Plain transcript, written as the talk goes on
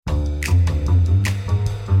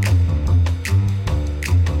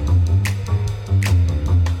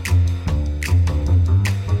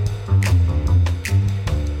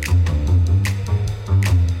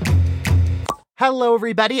Hello,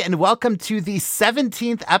 everybody, and welcome to the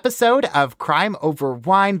 17th episode of Crime Over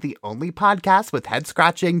Wine, the only podcast with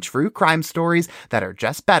head-scratching true crime stories that are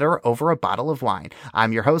just better over a bottle of wine.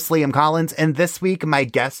 I'm your host, Liam Collins, and this week my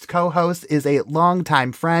guest co-host is a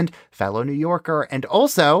longtime friend, fellow New Yorker, and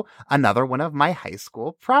also another one of my high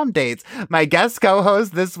school prom dates. My guest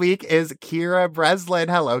co-host this week is Kira Breslin.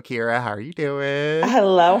 Hello, Kira. How are you doing?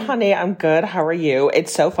 Hello, honey. I'm good. How are you?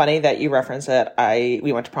 It's so funny that you referenced that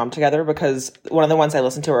we went to prom together because one of the ones I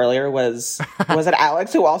listened to earlier was it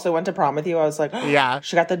Alex who also went to prom with you? I was like, oh, yeah,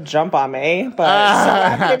 she got the jump on me, but so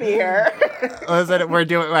happy to be here. Listen,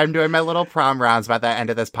 I'm doing my little prom rounds. By the end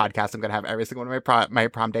of this podcast, I'm gonna have every single one of my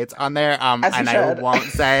prom dates on there. And I won't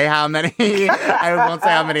say how many. I won't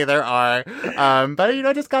say how many there are.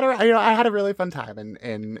 But just I had a really fun time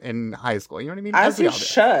in high school. You know what I mean? As you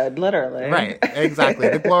should, literally. Right. Exactly.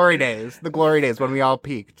 The glory days. The glory days when we all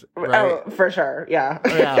peaked. Right? Oh, for sure. Yeah.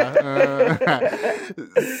 Yeah.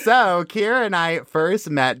 So, Kira and I first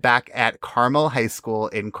met back at Carmel High School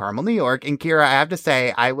in Carmel, New York. And Kira, I have to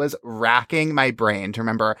say, I was racking my brain to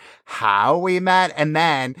remember how we met. And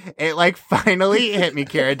then it finally hit me,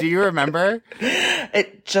 Kira. Do you remember?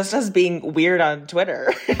 It just as being weird on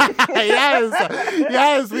Twitter.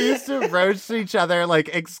 Yes. We used to roast each other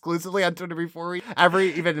exclusively on Twitter before we ever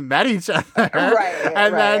even met each other. Right.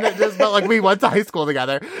 And then it just felt like we went to high school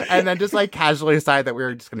together and then just casually decided that we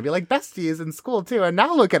were just going to be besties in school too. And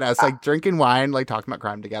now look at us drinking wine, talking about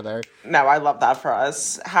crime together. No, I love that for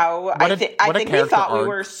us. I think we thought we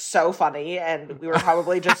were so funny and we were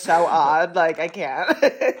probably just so odd. I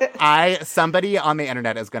can't. Somebody on the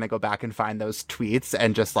internet is going to go back and find those tweets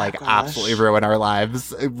and just absolutely ruin our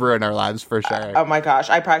lives for sure. Oh my gosh.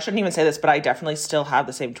 I probably shouldn't even say this, but I definitely still have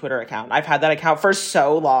the same Twitter account. I've had that account for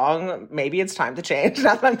so long. Maybe it's time to change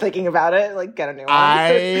now that I'm thinking about it. Get a new one.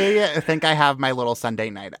 I think I have my little Sunday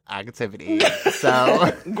night activity.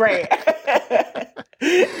 So great.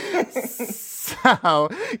 So,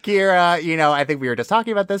 Kira, I think we were just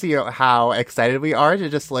talking about this, how excited we are to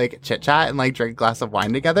just chit chat and drink a glass of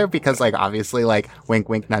wine together because obviously wink,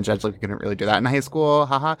 wink, nudge, nudge, we couldn't really do that in high school.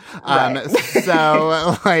 Haha. Right.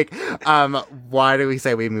 So why do we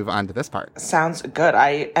say we move on to this part? Sounds good.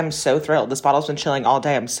 I am so thrilled. This bottle's been chilling all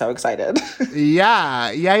day. I'm so excited.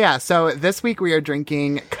 Yeah. So this week we are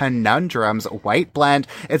drinking Conundrum's White Blend.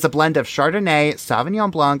 It's a blend of Chardonnay,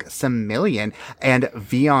 Sauvignon Blanc, Semillon, and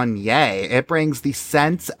Viognier. It brings the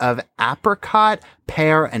scents of apricot,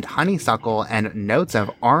 pear, and honeysuckle, and notes of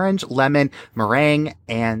orange, lemon, meringue,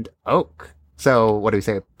 and oak. So, what do we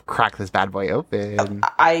say? Crack this bad boy open.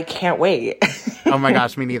 I can't wait. Oh my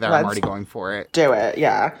gosh, me neither. I'm already going for it. Do it,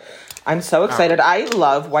 yeah. I'm so excited. I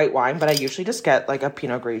love white wine, but I usually just get a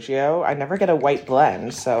Pinot Grigio. I never get a white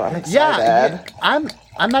blend, so I'm excited. Yeah,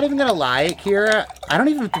 I'm not even gonna lie, Kira. I don't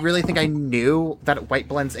even really think I knew that white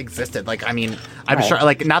blends existed. I'm sure,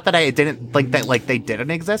 not that I didn't think that they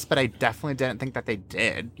didn't exist, but I definitely didn't think that they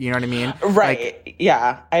did. You know what I mean? Right.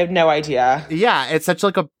 Yeah. I have no idea. Yeah, it's such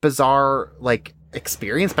a bizarre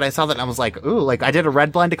experience, but I saw that and I was ooh, I did a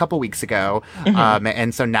red blend a couple weeks ago,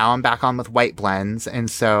 and so now I'm back on with white blends,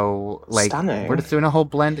 and so stunning. We're just doing a whole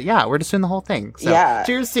blend. Yeah, we're just doing the whole thing. So yeah.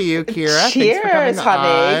 Cheers to you, Kira. Cheers, Thanks for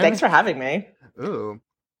coming honey. on. Thanks for having me. Ooh.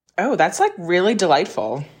 Oh, that's really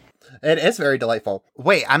delightful. It is very delightful.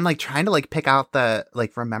 Wait, I'm trying to pick out the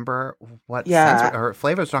remember what scents or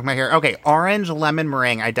flavors we're talking about here. Okay, orange, lemon,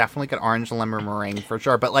 meringue. I definitely get orange, lemon, meringue for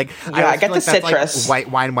sure. But I get the citrus.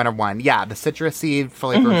 White wine 101. Yeah, the citrusy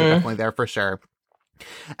flavors are definitely there for sure.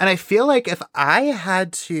 And I feel if I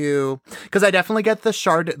had to, because I definitely get the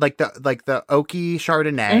the oaky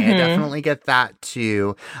Chardonnay. I definitely get that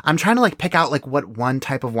too. I'm trying to pick out what one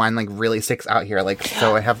type of wine really sticks out here.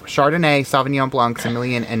 So I have Chardonnay, Sauvignon Blanc,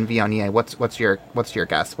 Semillon, and Viognier. What's your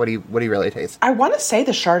guess? What do you really taste? I want to say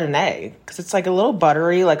the Chardonnay because it's a little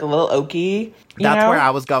buttery, a little oaky. That's where I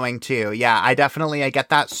was going too. Yeah, I get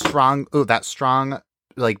that strong. Ooh, that strong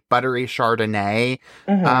buttery Chardonnay.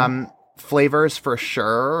 Flavors for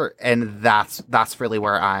sure, and that's really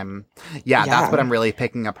where that's what I'm really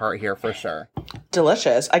picking apart here for sure.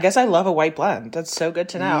 Delicious. I guess I love a white blend. That's so good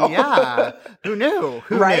to know. Yeah. Who knew?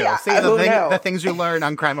 Who knew? See, the things you learn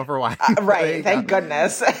on Crime Over Wine. Right. Thank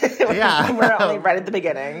goodness. Yeah. We're only right at the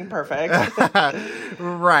beginning. Perfect.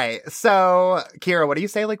 Right. So, Kira, what do you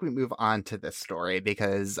say we move on to this story?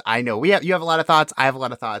 Because I know you have a lot of thoughts. I have a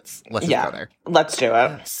lot of thoughts. Let's just go there. Let's do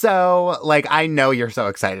it. So, I know you're so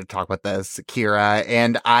excited to talk about this, Kira,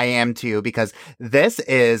 and I am too, because this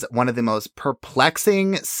is one of the most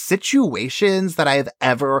perplexing situations that I've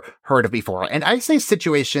ever heard of before. And I say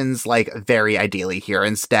situations very ideally here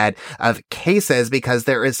instead of cases, because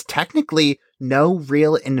there is technically no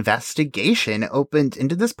real investigation opened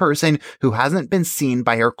into this person who hasn't been seen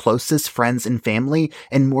by her closest friends and family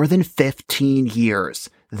in more than 15 years.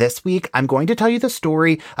 This week, I'm going to tell you the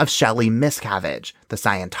story of Shelly Miscavige, the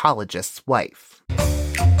Scientologist's wife.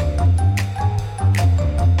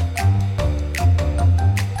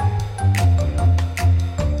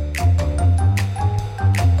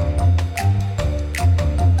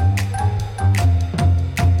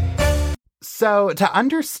 So to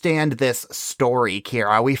understand this story,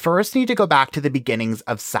 Kira, we first need to go back to the beginnings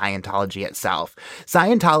of Scientology itself.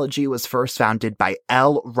 Scientology was first founded by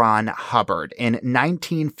L. Ron Hubbard in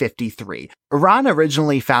 1953. Ron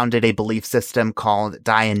originally founded a belief system called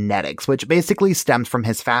Dianetics, which basically stemmed from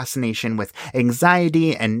his fascination with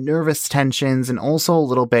anxiety and nervous tensions and also a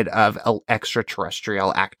little bit of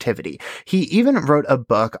extraterrestrial activity. He even wrote a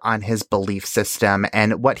book on his belief system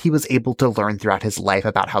and what he was able to learn throughout his life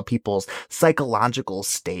about how people's psychological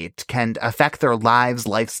state can affect their lives,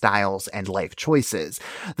 lifestyles, and life choices.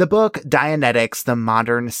 The book, Dianetics, The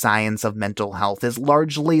Modern Science of Mental Health, is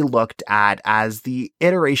largely looked at as the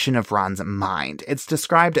iteration of Ron's mind. It's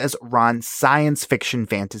described as Ron's science fiction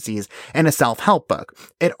fantasies in a self-help book.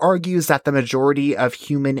 It argues that the majority of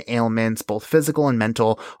human ailments, both physical and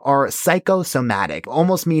mental, are psychosomatic,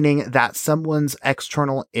 almost meaning that someone's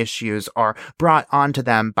external issues are brought onto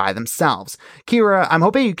them by themselves. Kira, I'm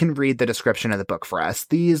hoping you can read the description of the book for us.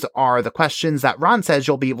 These are the questions that Ron says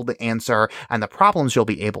you'll be able to answer and the problems you'll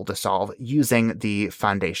be able to solve using the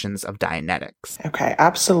foundations of Dianetics. Okay,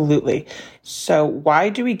 absolutely. So why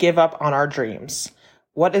do we give up on our dreams?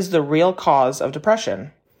 What is the real cause of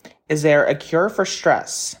depression? Is there a cure for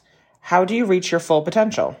stress? How do you reach your full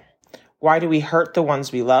potential? Why do we hurt the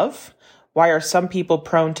ones we love? Why are some people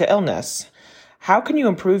prone to illness? How can you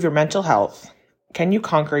improve your mental health? Can you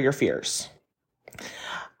conquer your fears?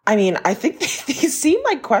 I mean, I think these seem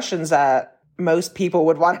like questions that most people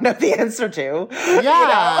would want to know the answer to.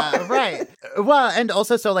 Yeah, you know? Right. Well, and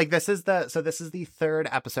also, this is the third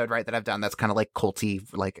episode, right, that I've done that's kind of like culty,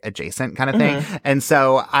 like adjacent kind of thing. Mm-hmm. And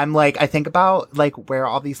so I'm like, I think about like where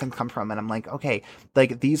all these things come from, and I'm like, okay,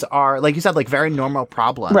 like these are, like you said, like very normal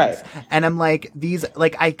problems. Right. And I'm like, these,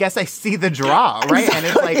 like, I guess I see the draw, right? Exactly. And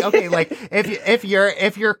it's like, okay, like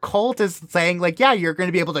if your cult is saying like, yeah, you're going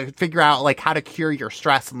to be able to figure out like how to cure your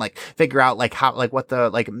stress and like figure out like how, like what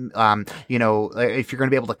the, like, if you're going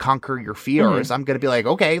to be able to conquer your fears, I'm going to be like,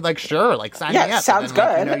 okay, like, sure, like, sign me up. Sounds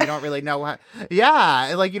then, good. You don't really know what,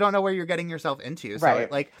 like, you don't know where you're getting yourself into. So,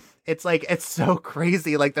 right. It's so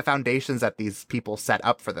crazy, like, the foundations that these people set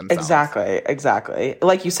up for themselves. Exactly.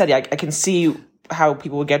 Like you said, yeah, I can see how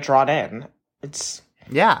people would get drawn in. It's...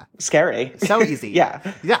 yeah. Scary. So easy.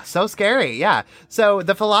 Yeah, so scary. Yeah. So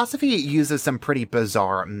the philosophy uses some pretty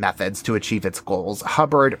bizarre methods to achieve its goals.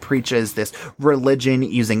 Hubbard preaches this religion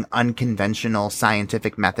using unconventional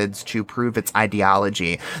scientific methods to prove its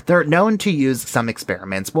ideology. They're known to use some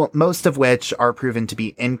experiments, well, most of which are proven to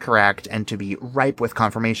be incorrect and to be ripe with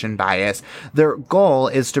confirmation bias. Their goal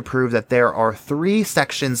is to prove that there are three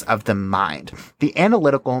sections of the mind. The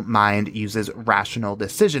analytical mind uses rational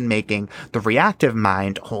decision making. The reactive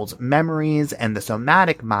mind holds memories, and the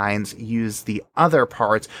somatic minds use the other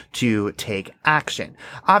parts to take action.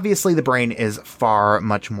 Obviously, the brain is far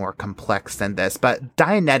much more complex than this, but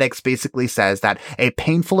Dianetics basically says that a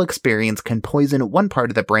painful experience can poison one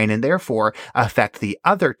part of the brain and therefore affect the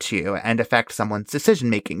other two and affect someone's decision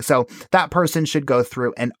making. So that person should go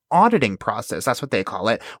through an auditing process, that's what they call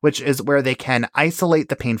it, which is where they can isolate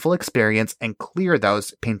the painful experience and clear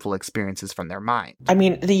those painful experiences from their mind. I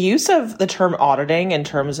mean, the use of the term auditing in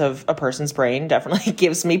terms of a person's brain definitely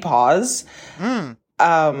gives me pause.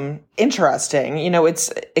 Interesting. You know,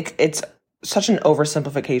 it's such an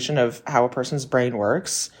oversimplification of how a person's brain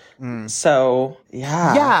works. So,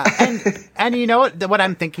 yeah. Yeah. And you know what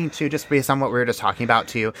I'm thinking too, just based on what we were just talking about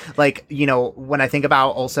too, like, you know, when I think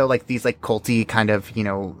about also like these like culty kind of, you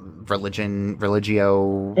know,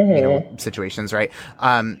 religio, you know, situations, right?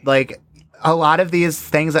 Like, a lot of these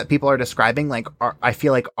things that people are describing, like, I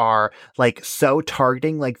feel like are like so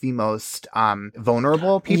targeting like the most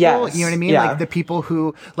vulnerable people. Yes. You know what I mean? Yeah. Like the people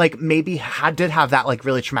who like maybe did have that like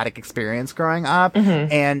really traumatic experience growing up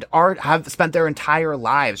and have spent their entire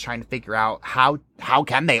lives trying to figure out how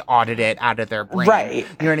can they audit it out of their brain? Right.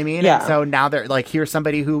 You know what I mean? Yeah. And so now they're like, here's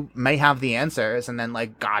somebody who may have the answers, and then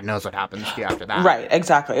like God knows what happens to you after that. Right,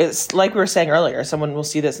 exactly. It's like we were saying earlier, someone will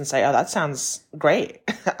see this and say, oh, that sounds great.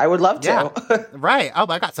 I would love to. Yeah. Right. Oh,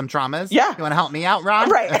 I got some traumas. Yeah. You want to help me out, Ron?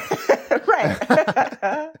 Right.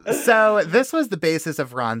 Right. So this was the basis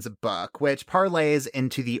of Ron's book, which parlays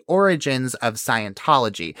into the origins of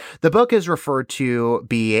Scientology. The book is referred to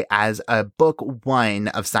be as a book one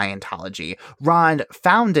of Scientology. Ron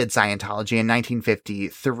founded Scientology in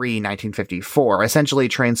 1953, 1954, essentially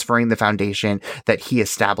transferring the foundation that he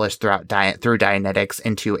established through Dianetics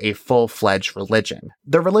into a full-fledged religion.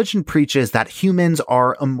 The religion preaches that humans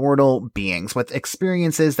are immortal beings with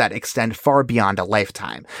experiences that extend far beyond a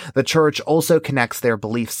lifetime. The church also connects their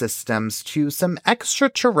belief systems to some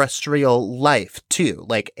extraterrestrial life too,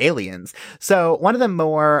 like aliens. So one of the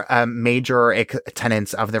more major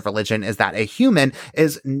tenets of the religion is that a human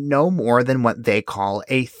is no more than what they call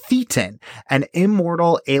a thetan, an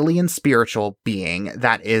immortal alien spiritual being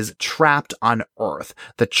that is trapped on Earth.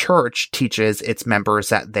 The church teaches its members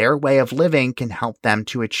that their way of living can help them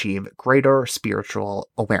to achieve greater spiritual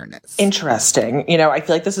awareness. Interesting. I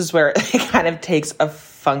feel like this is where it kind of takes a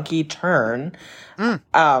funky turn.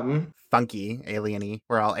 Funky, alien-y.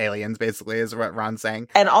 We're all aliens, basically, is what Ron's saying.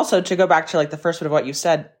 And also, to go back to like the first bit of what you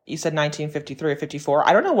said 1953 or 54.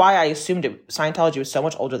 I don't know why I assumed Scientology was so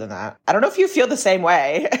much older than that. I don't know if you feel the same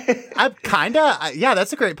way. I'm yeah,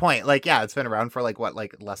 that's a great point. Like, yeah, it's been around for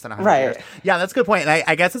less than 100 years. Yeah, that's a good point. And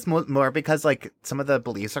I guess it's more because like some of the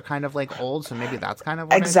beliefs are kind of like old, so maybe that's kind of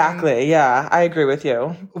what exactly. Yeah, I agree with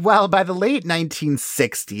you. Well, by the late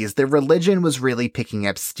 1960s, the religion was really picking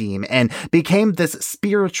up steam and became this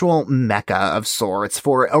spiritual mecca of sorts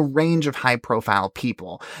for a range of high-profile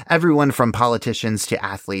people, everyone from politicians to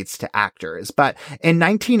athletes to actors. But in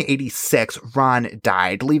 1986, Ron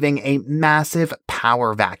died, leaving a massive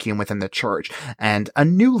power vacuum within the church, and a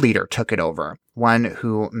new leader took it over, one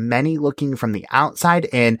who many looking from the outside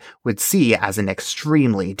in would see as an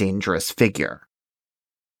extremely dangerous figure.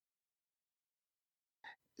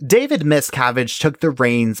 David Miscavige took the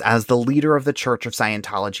reins as the leader of the Church of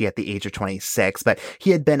Scientology at the age of 26, but he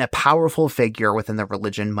had been a powerful figure within the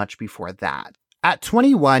religion much before that. At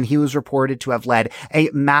 21, he was reported to have led a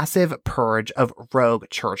massive purge of rogue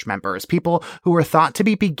church members, people who were thought to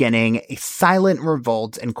be beginning a silent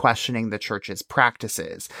revolt and questioning the church's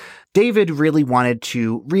practices. David really wanted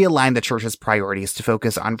to realign the church's priorities to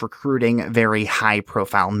focus on recruiting very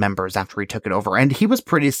high-profile members after he took it over, and he was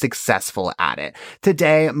pretty successful at it.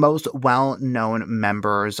 Today, most well-known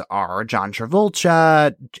members are John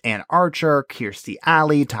Travolta, Ann Archer, Kirstie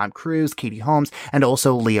Alley, Tom Cruise, Katie Holmes, and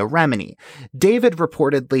also Leah Remini. David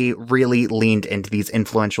reportedly really leaned into these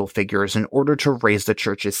influential figures in order to raise the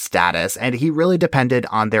church's status, and he really depended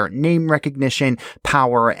on their name recognition,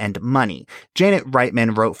 power, and money. Janet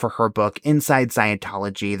Reitman wrote for her book Inside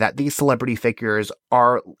Scientology that these celebrity figures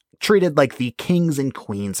are treated like the kings and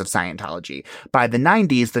queens of Scientology. By the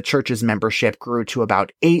 90s, the church's membership grew to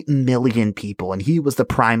about 8 million people, and he was the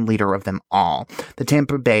prime leader of them all. The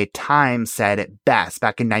Tampa Bay Times said it best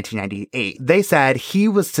back in 1998. They said he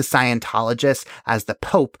was to Scientologists as the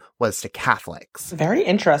Pope was to Catholics. Very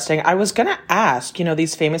interesting. I was going to ask,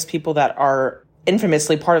 these famous people that are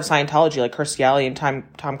infamously part of Scientology, like Kirstie Alley and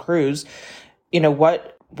Tom Cruise,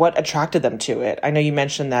 what attracted them to it? I know you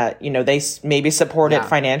mentioned that, they maybe support it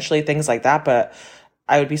financially, things like that, but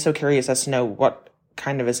I would be so curious as to know what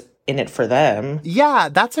kind of is in it for them. Yeah,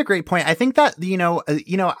 that's a great point. I think that,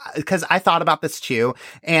 because I thought about this too,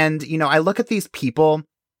 and, I look at these people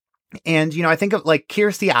and, I think of like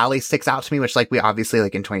Kirstie Alley sticks out to me, which like we obviously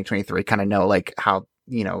like in 2023 kind of know like how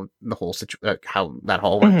the whole how that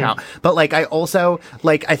all worked out. But like, I also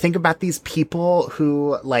like, I think about these people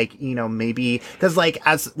who like, maybe because like,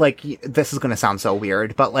 as like, this is going to sound so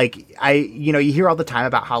weird, but like, you hear all the time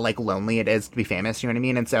about how like lonely it is to be famous, you know what I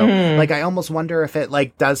mean? And so like, I almost wonder if it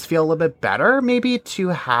like does feel a little bit better maybe to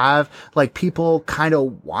have like people kind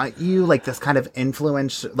of want you, like this kind of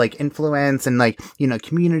influence and like,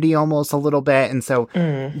 community almost a little bit. And so,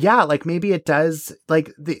 yeah, like maybe it does,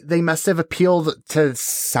 like they must have appealed to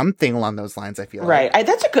something along those lines, I feel right.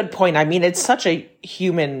 That's a good point. I mean, it's such a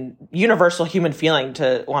universal human feeling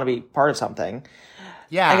to want to be part of something.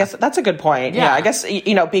 Yeah. I guess that's a good point. Yeah. I guess,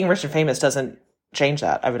 being rich and famous doesn't change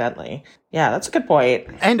that, evidently. Yeah, that's a good point.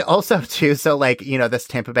 And also, too, so, like, this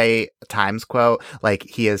Tampa Bay Times quote, like,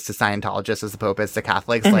 he is to Scientologists as the Pope is to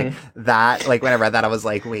Catholics, like, that, like, when I read that, I was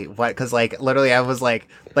like, wait, what? Because, like, literally, I was like,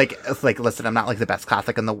 listen, I'm not, like, the best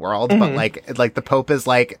Catholic in the world, but, like, the Pope is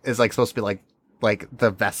supposed to be, like, the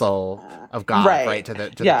vessel of God, right, to the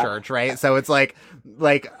church, right? So it's like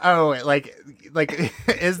oh, like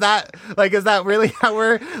is that really how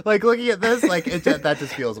we're like looking at this? Like that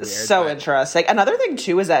just feels weird. So interesting. Another thing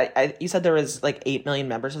too is that you said there was like 8 million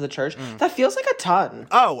members of the church. That feels like a ton.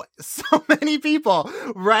 Oh, so many people,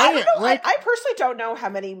 right? I don't know. I personally don't know how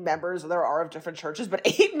many members there are of different churches, but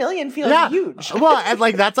 8 million feels huge. Well, and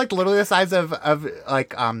like that's like literally the size of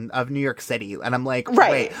New York City, and I'm like,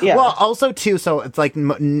 wait. Yeah. Well, also too, so it's like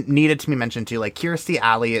needed to be mentioned too. Like Kirstie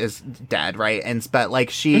Alley is dead, right? But like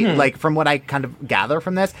she, like from what I kind of gather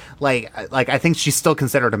from this, like I think she's still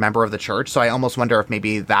considered a member of the church. So I almost wonder if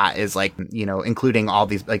maybe that is like, you know, including all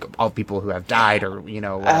these like all people who have died or, you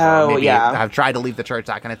know, have tried to leave the church,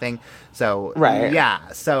 that kind of thing. So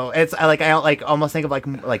so it's like I don't like almost think of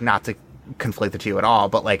like not to conflate the two at all,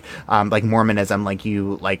 but like Mormonism, like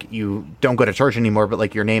you don't go to church anymore, but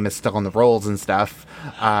like your name is still on the rolls and stuff.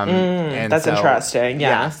 And that's interesting.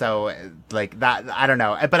 Yeah. So like that, I don't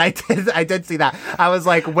know, but I did see that. I was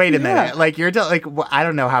like, wait a minute, like you're like I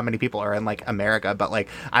don't know how many people are in like America, but like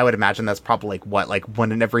I would imagine that's probably like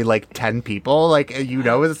 1 in every like 10 people, like is a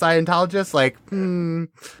Scientologist. Like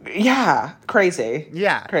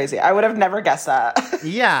crazy. I would have never guessed that.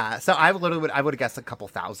 So I would have guessed a couple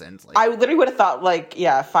thousand. Like, I literally would have thought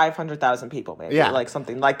 500,000 people maybe, like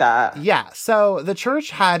something like that. So the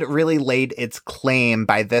church had really laid its claim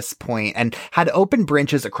by this point and had open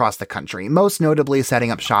branches across the country, most notably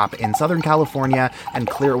setting up shop in Southern California and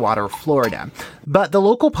Clearwater, Florida. But the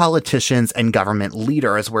local politicians and government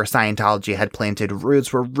leaders where Scientology had planted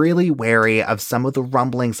roots were really wary of some of the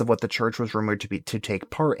rumblings of what the church was rumored to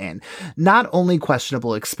take part in. Not only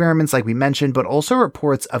questionable experiments like we mentioned, but also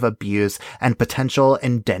reports of abuse and potential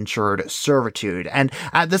indentured servitude. And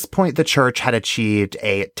at this point, the church had achieved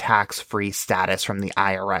a tax-free status from the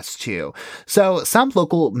IRS too. So some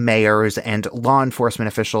local mayors and law enforcement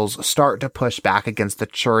officials start to push back against the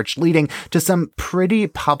church, leading to some pretty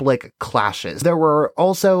public clashes. There were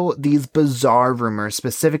also these bizarre rumors,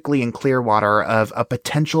 specifically in Clearwater, of a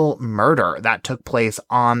potential murder that took place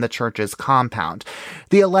on the church's compound.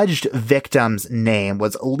 The alleged victim's name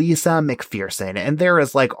was Lisa McPherson, and there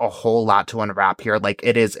is like a whole lot to unwrap here. Like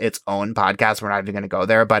it is its own podcast. We're not even going to go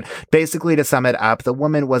there, but basically to sum it up, the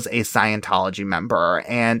woman was a Scientology member,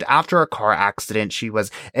 and after a car accident, she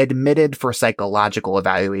was admitted for psychological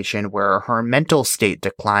evaluation where her mental state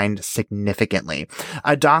declined significantly.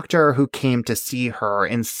 A doctor who came to see her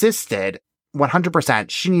insisted 100%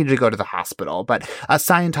 she needed to go to the hospital, but a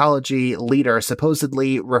Scientology leader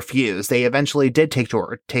supposedly refused. They eventually did take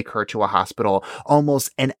her to a hospital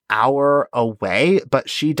almost an hour away, but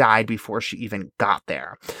she died before she even got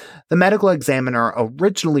there. The medical examiner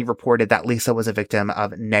originally reported that Lisa was a victim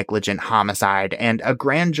of negligent homicide, and a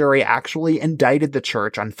grand jury actually indicted the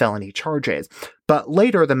church on felony charges. But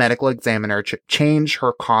later, the medical examiner changed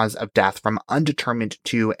her cause of death from undetermined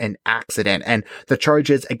to an accident, and the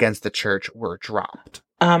charges against the church were dropped.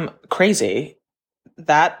 Crazy.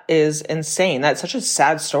 That is insane. That's such a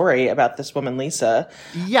sad story about this woman, Lisa.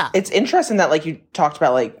 Yeah. It's interesting that, like, you talked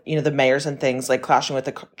about, like, you know, the mayors and things, like, clashing with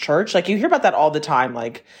the church. Like, you hear about that all the time,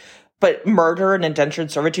 like, but murder and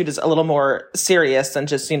indentured servitude is a little more serious than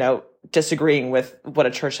just, you know, disagreeing with what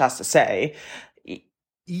a church has to say.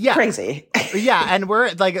 Yeah. Crazy. Yeah, and we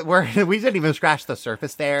didn't even scratch the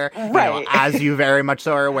surface there, right? You know, as you very much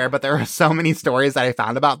so are aware. But there are so many stories that I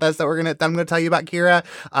found about this that I'm gonna tell you about, Kira.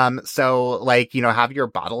 So like, you know, have your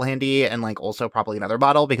bottle handy, and like also probably another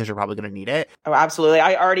bottle because you're probably gonna need it. Oh, absolutely.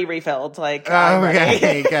 I already refilled. Like,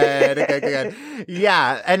 okay, good.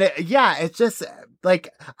 Yeah, and it's just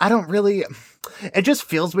like it just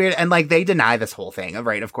feels weird, and like they deny this whole thing,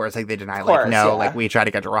 right? Of course, like they deny, like we try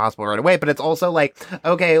to get to a hospital right away, but it's also like,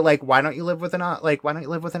 okay, like why don't you live within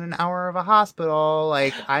an hour of a hospital?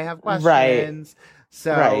 Like I have questions. Right.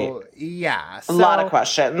 So, a lot of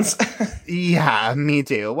questions. Yeah, me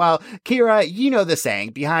too. Well, Kira, you know the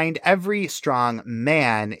saying, behind every strong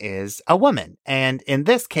man is a woman. And in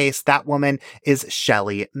this case, that woman is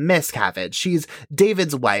Shelly Miscavige. She's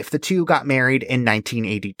David's wife. The two got married in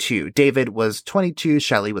 1982. David was 22,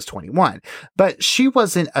 Shelly was 21. But she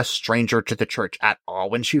wasn't a stranger to the church at all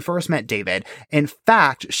when she first met David. In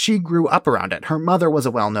fact, she grew up around it. Her mother was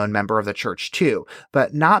a well-known member of the church too,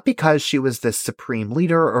 but not because she was the supreme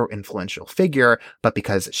leader or influential figure, but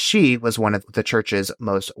because she was one of the church's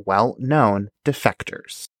most well-known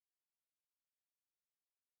defectors.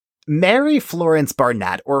 Mary Florence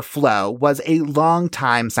Barnett, or Flo, was a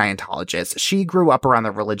longtime Scientologist. She grew up around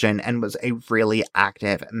the religion and was a really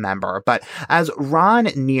active member. But as Ron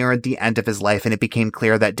neared the end of his life and it became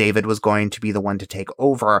clear that David was going to be the one to take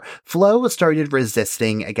over, Flo started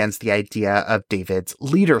resisting against the idea of David's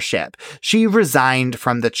leadership. She resigned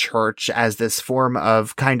from the church as this form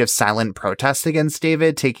of kind of silent protest against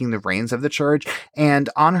David taking the reins of the church, and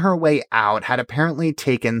on her way out had apparently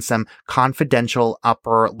taken some confidential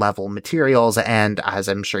upper-level materials, and as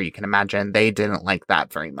I'm sure you can imagine, they didn't like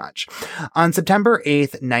that very much. On September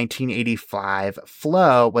 8th, 1985,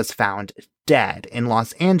 Flo was found dead in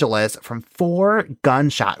Los Angeles from 4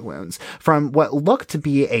 gunshot wounds from what looked to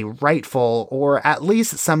be a rifle or at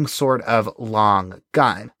least some sort of long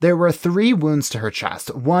gun. There were 3 wounds to her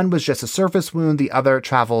chest. One was just a surface wound, the other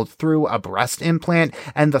traveled through a breast implant,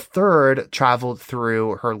 and the third traveled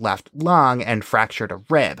through her left lung and fractured a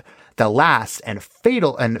rib. The last and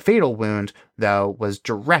fatal wound, though, was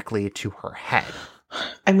directly to her head.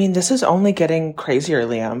 I mean, this is only getting crazier,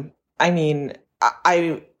 Liam. I mean,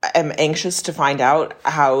 I am anxious to find out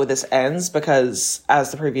how this ends because, as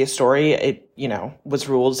the previous story, it, was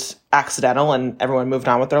ruled accidental and everyone moved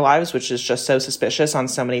on with their lives, which is just so suspicious on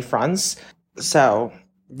so many fronts. So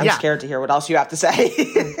I'm scared to hear what else you have to say.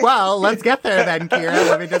 Well, let's get there then, Kira.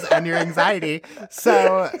 Let me just end your anxiety.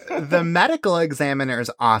 So the medical examiner's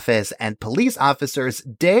office and police officers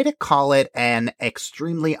did call it an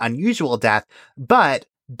extremely unusual death, but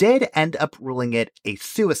did end up ruling it a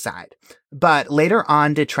suicide. But later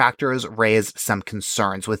on, detractors raised some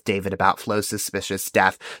concerns with David about Flo's suspicious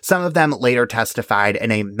death. Some of them later testified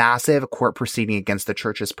in a massive court proceeding against the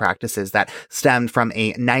church's practices that stemmed from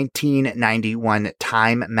a 1991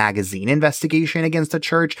 Time magazine investigation against the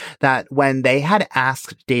church that when they had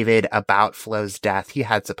asked David about Flo's death, he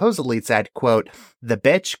had supposedly said, quote, "The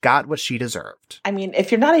bitch got what she deserved." I mean,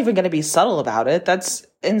 if you're not even going to be subtle about it, that's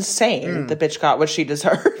insane. The bitch got what she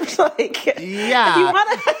deserved. Like, yeah. If you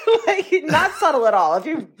want to, not subtle at all. If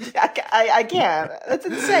you, I can't. That's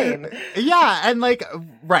insane. Yeah, and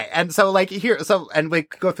right, and so and we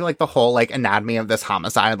go through the whole anatomy of this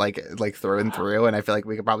homicide, through and through, and I feel like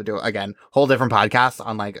we could probably do again whole different podcast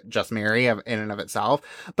on just Mary in and of itself.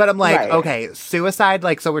 But I'm okay, suicide,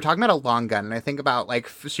 so we're talking about a long gun, and I think about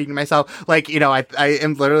shooting myself. I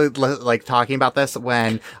am literally talking about this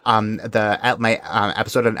when my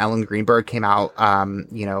episode on Ellen Greenberg came out.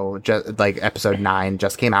 Just episode 9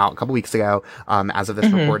 just came out a couple weeks ago. As of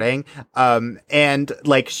this recording. And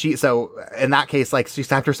she, so in that case, she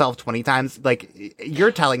stabbed herself 20 times.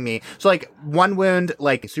 You're telling me, so one wound,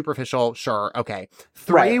 superficial, sure. Okay.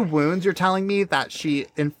 3 wounds, you're telling me that she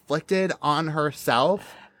inflicted on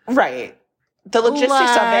herself? Right. The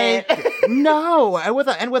logistics of it. No. And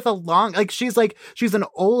with a long, she's an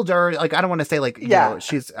older, I don't want to say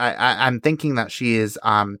she's, I'm thinking that she is,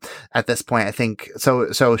 at this point, I think,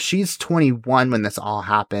 so she's 21 when this all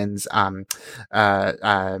happens,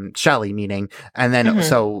 Shelly meaning, and then,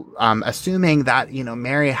 assuming that,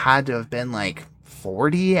 Mary had to have been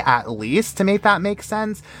 40 at least to make that make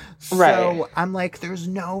sense. Right. So I'm there's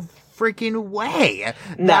no freaking way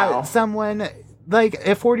that someone,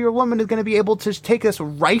 a 40-year-old woman is going to be able to take this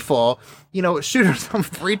rifle, shoot herself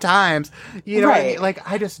 3 times, right.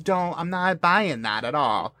 I just don't, I'm not buying that at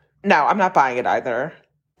all. No, I'm not buying it either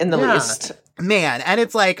in the least. Man, and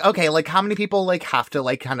it's okay, how many people have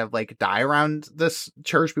to kind of die around this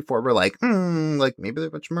church before we're maybe there are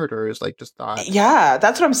a bunch of murders, just thought. Yeah,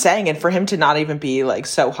 that's what I'm saying. And for him to not even be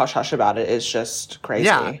so hush-hush about it is just crazy.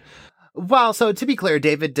 Yeah. Well, so to be clear,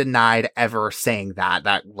 David denied ever saying that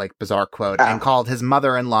bizarre quote and called his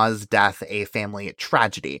mother-in-law's death a family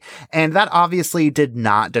tragedy. And that obviously did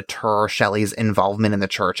not deter Shelly's involvement in the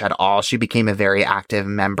church at all. She became a very active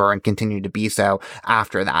member and continued to be so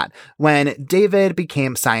after that. When David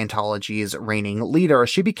became Scientology's reigning leader,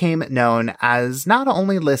 she became known as not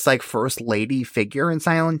only this first lady figure in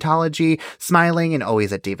Scientology, smiling and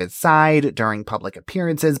always at David's side during public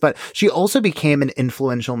appearances, but she also became an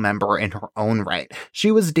influential member in her own right. She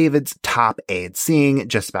was David's top aide, seeing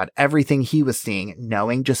just about everything he was seeing,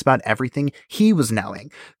 knowing just about everything he was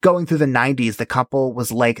knowing. Going through the 90s, the couple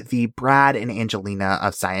was like the Brad and Angelina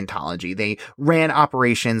of Scientology. They ran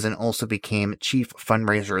operations and also became chief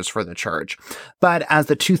fundraisers for the church. But as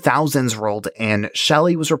the 2000s rolled in,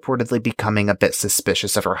 Shelly was reportedly becoming a bit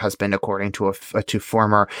suspicious of her husband, according to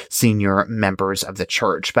former senior members of the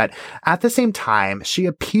church. But at the same time, she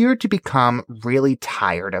appeared to become really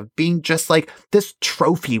tired of being being just like this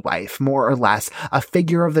trophy wife, more or less, a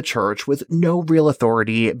figure of the church with no real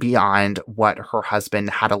authority beyond what her husband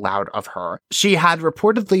had allowed of her. She had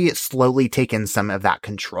reportedly slowly taken some of that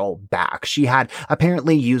control back. She had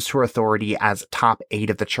apparently used her authority as top aide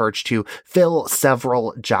of the church to fill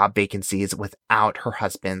several job vacancies without her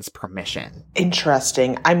husband's permission.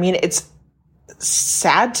 Interesting. I mean, it's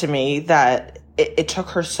sad to me that it took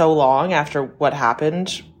her so long after what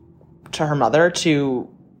happened to her mother to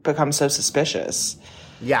become so suspicious.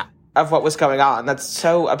 Yeah. Of what was going on. That's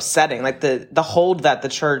so upsetting. Like the hold that the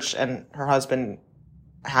church and her husband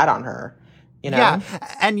had on her, you know? Yeah.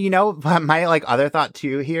 And you know, my like other thought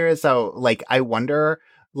too here is, so like, I wonder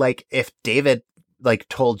like if David like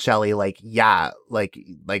told Shelly like, yeah, like,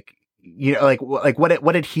 you know, like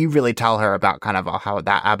what did he really tell her about kind of how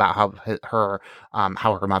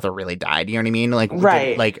her mother really died? You know what I mean? Like,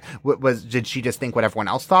 right. Did she just think what everyone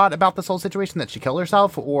else thought about this whole situation, that she killed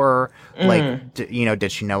herself, or like,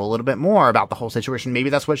 did she know a little bit more about the whole situation? Maybe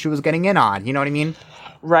that's what she was getting in on. You know what I mean?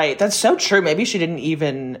 Right. That's so true. Maybe she didn't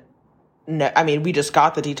even know. I mean, we just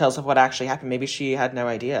got the details of what actually happened. Maybe she had no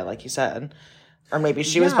idea, like you said. Or maybe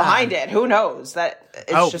she was behind it. Who knows?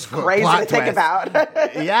 It's just crazy to think about.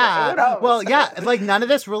 Yeah. Who knows? Well, yeah. Like, none of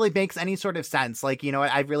this really makes any sort of sense. Like, you know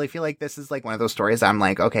what? I really feel like this is like one of those stories I'm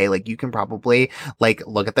like, okay, like you can probably like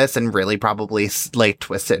look at this and really probably like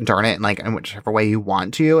twist it and turn it and like in whichever way you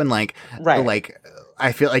want to. And like, right. Like,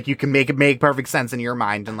 I feel like you can make it make perfect sense in your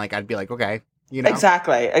mind. And like, I'd be like, okay, you know?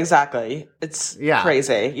 Exactly. It's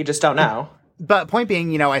crazy. You just don't know. But point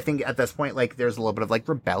being, you know, I think at this point, like, there's a little bit of, like,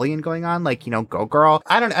 rebellion going on, like, you know, go girl.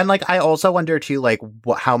 I don't know. And, like, I also wonder, too, like,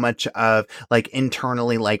 how much of, like,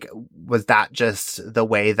 internally, like, was that just the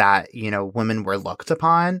way that, you know, women were looked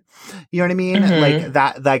upon? You know what I mean?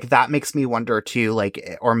 Mm-hmm. That makes me wonder, too,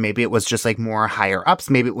 like, or maybe it was just, like, more higher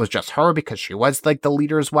ups. Maybe it was just her because she was, like, the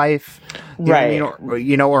leader's wife. Right. Or,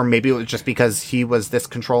 you know, or maybe it was just because he was this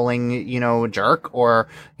controlling, you know, jerk, or,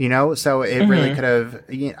 you know, so it really could have,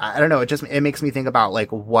 you know, I don't know. It makes me think about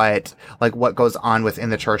like what goes on within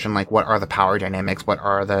the church and like what are the power dynamics, what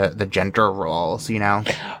are the gender roles, you know?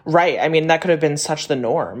 Right. I mean, that could have been such the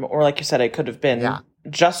norm, or like you said, it could have been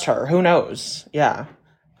just her. Who knows? Yeah.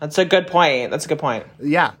 That's a good point.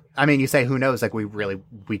 Yeah. I mean, you say who knows, like we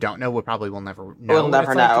don't know. We probably will never know. We'll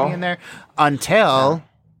never know. To be in there until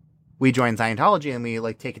we join Scientology and we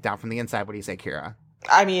like take it down from the inside. What do you say, Kira?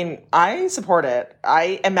 I mean, I support it.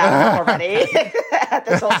 I am mad already at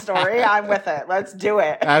this whole story. I'm with it. Let's do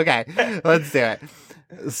it. Okay, let's do it.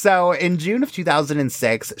 So in June of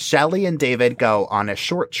 2006, Shelly and David go on a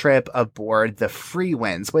short trip aboard the Free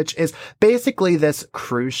Winds, which is basically this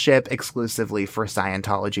cruise ship exclusively for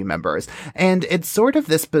Scientology members. And it's sort of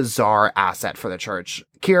this bizarre asset for the church.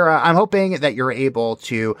 Kira, I'm hoping that you're able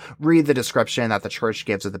to read the description that the church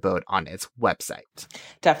gives of the boat on its website.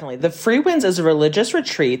 Definitely. The Free Winds is a religious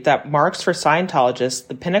retreat that marks for Scientologists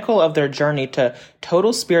the pinnacle of their journey to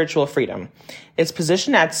total spiritual freedom. Its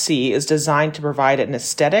position at sea is designed to provide an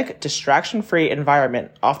aesthetic, distraction-free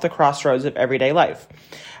environment off the crossroads of everyday life.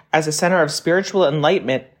 As a center of spiritual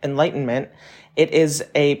enlightenment, it is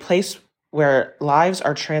a place where lives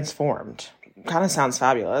are transformed. Kind of sounds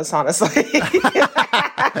fabulous, honestly.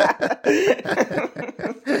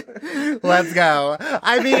 Let's go.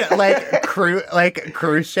 I mean,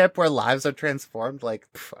 cruise ship where lives are transformed. Like,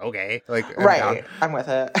 okay, like I'm with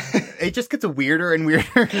it. It just gets weirder and weirder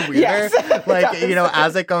and weirder. Yes, like you know,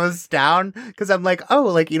 as it goes down, because I'm like, oh,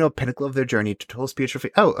 like you know, pinnacle of their journey to total spiritual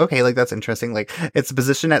free. Oh, okay, like that's interesting. Like its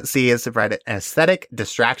position at sea is to provide an aesthetic,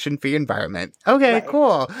 distraction-free environment. Okay,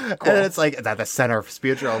 cool. And then it's like it's at the center of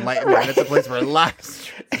spiritual enlightenment. Right. It's a place where lives.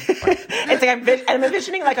 It's like I'm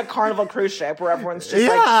envisioning like a Carnival cruise ship where everyone's just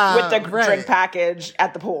like with the drink package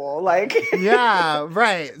at the pool, like. Yeah,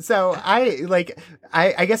 right. So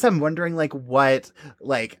I guess I'm wondering like what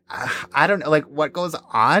I don't know like what goes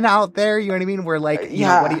on out there. You know what I mean? Where like you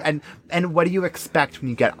know, what do you, and what do you expect when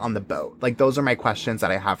you get on the boat? Like those are my questions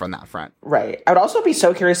that I have on that front. Right. I would also be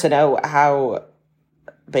so curious to know how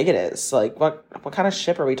big it is. Like what kind of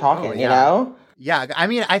ship are we talking? You know? Yeah. I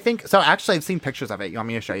mean, I think so. Actually, I've seen pictures of it. You want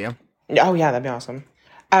me to show you? Oh yeah, that'd be awesome.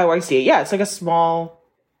 Oh, I see. Yeah, it's like a small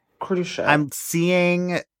cruise ship. I'm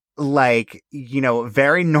seeing like, you know,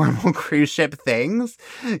 very normal cruise ship things.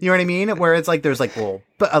 You know what I mean? Where it's like there's like little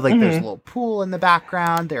there's a little pool in the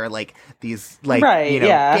background. There are like these like you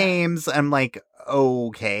know games. I'm like,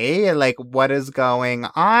 okay, like, what is going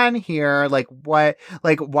on here? Like, what,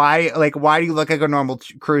 like, why do you look like a normal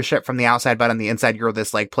cruise ship from the outside, but on the inside, you're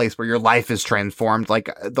this, like, place where your life is transformed? Like,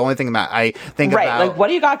 the only thing that I think about... Right, like, what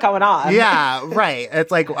do you got going on? Yeah, right.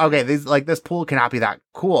 It's like, okay, this pool cannot be that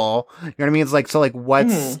cool. You know what I mean? It's like, so, like,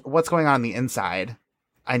 what's going on the inside?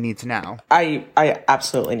 I need to know. I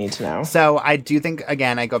absolutely need to know. So I do think,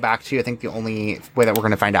 again, I go back to, I think the only way that we're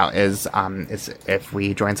going to find out is if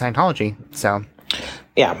we join Scientology. So,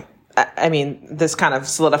 yeah. I mean, this kind of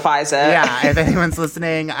solidifies it. Yeah, if anyone's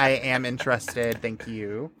listening, I am interested. Thank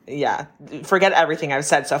you. Yeah. Forget everything I've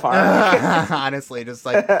said so far. Honestly, just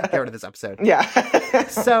like get rid of this episode. Yeah.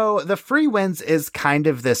 So the Free Winds is kind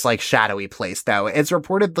of this like shadowy place, though. It's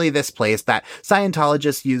reportedly this place that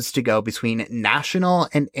Scientologists use to go between national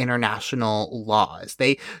and international laws.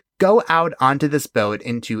 They go out onto this boat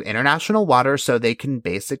into international water so they can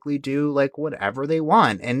basically do like whatever they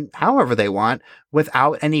want and however they want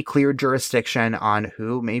without any clear jurisdiction on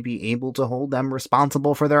who may be able to hold them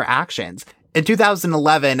responsible for their actions. In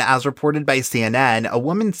 2011, as reported by CNN, a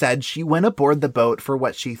woman said she went aboard the boat for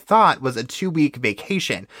what she thought was a 2-week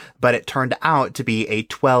vacation, but it turned out to be a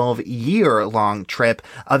 12-year-long trip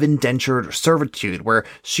of indentured servitude where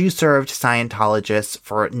she served Scientologists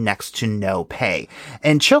for next to no pay.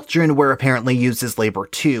 And children were apparently used as labor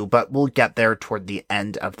too, but we'll get there toward the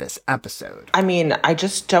end of this episode. I mean, I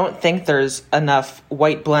just don't think there's enough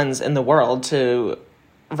white blends in the world to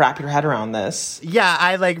wrap your head around this. Yeah,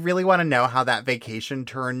 I like really want to know how that vacation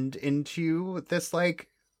turned into this like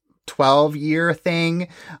 12-year thing.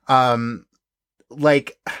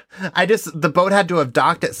 Like the boat had to have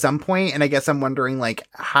docked at some point, and I guess I'm wondering like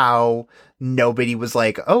how nobody was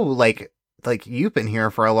like, oh, like you've been here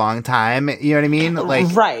for a long time. You know what I mean?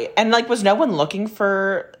 Like, right. And like, was no one looking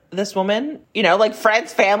for this woman? You know, like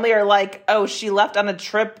friends, family are like, oh, she left on a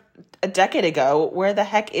trip a decade ago. Where the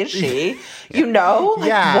heck is she? You know? Like,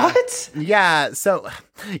 yeah. What? Yeah. So,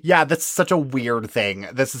 yeah, that's such a weird thing.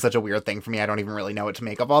 This is such a weird thing for me. I don't even really know what to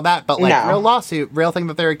make of all that. But, like, real lawsuit, real thing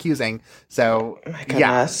that they're accusing. So, my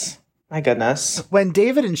goodness. My goodness. When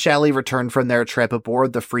David and Shelly returned from their trip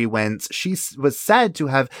aboard the Free Winds, she was said to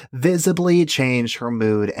have visibly changed her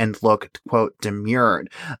mood and looked, quote,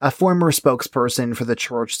 demurred. A former spokesperson for the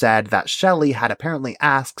church said that Shelly had apparently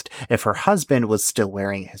asked if her husband was still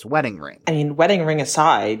wearing his wedding ring. I mean, wedding ring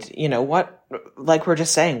aside, you know, what, like we're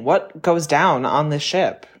just saying, what goes down on this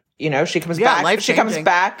ship? You know, she comes back. She comes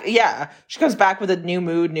back. Yeah. She comes back with a new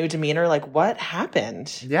mood, new demeanor. Like, what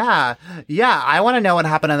happened? Yeah. Yeah. I want to know what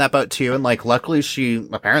happened on that boat, too. And, like, luckily she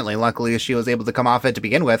was able to come off it to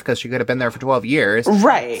begin with because she could have been there for 12 years.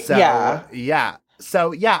 Right. So, yeah. Yeah.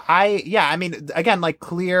 So, I mean, again, like,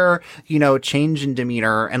 clear, you know, change in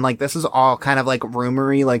demeanor. And, like, this is all kind of, like,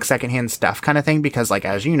 rumory, like, secondhand stuff kind of thing. Because, like,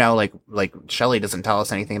 as you know, like Shelly doesn't tell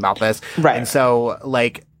us anything about this. Right. And so,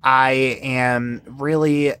 like, I am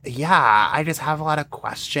really, I just have a lot of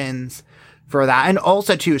questions for that. And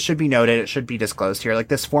also, too, it should be noted, it should be disclosed here, like,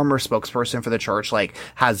 this former spokesperson for the church, like,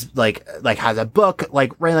 has a book,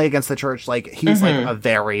 like, railing against the church. Like, he's, like, a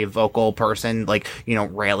very vocal person, like, you know,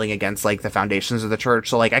 railing against, like, the foundations of the church.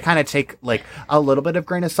 So, like, I kind of take, like, a little bit of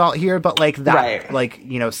grain of salt here, but, like, that, like,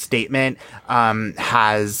 you know, statement,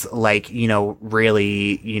 has, like, you know,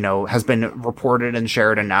 really, you know, has been reported and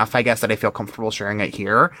shared enough, I guess, that I feel comfortable sharing it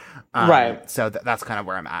here. Right. So that's kind of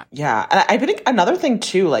where I'm at. Yeah. And I think another thing,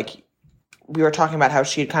 too, like, we were talking about how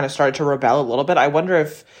she had kind of started to rebel a little bit. I wonder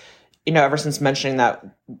if, you know, ever since mentioning that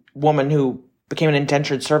woman who became an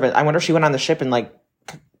indentured servant, I wonder if she went on the ship and, like,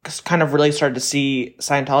 kind of really started to see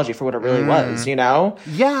Scientology for what it really was, you know?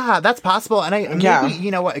 Yeah, that's possible. And maybe, you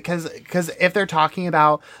know what, because if they're talking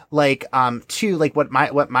about, like, too, like,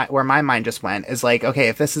 where my mind just went is, like, okay,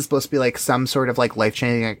 if this is supposed to be, like, some sort of, like,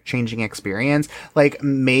 life-changing experience, like,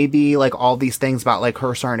 maybe, like, all these things about, like,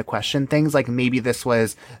 her starting to question things, like, maybe this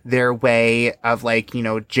was their way of, like, you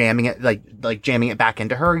know, jamming it back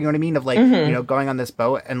into her, you know what I mean? Of, like, you know, going on this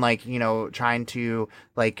boat and, like, you know, trying to,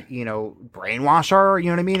 like, you know, brainwash her, you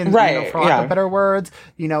know what I mean? And, you know, for lack of better words,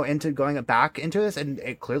 you know, into going back into this, and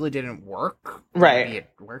it clearly didn't work. Right. Maybe it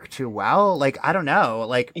worked too well. Like, I don't know.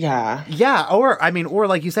 Like, yeah. Or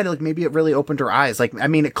like you said, like, maybe it really opened her eyes. Like, I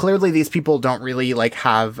mean, clearly these people don't really, like,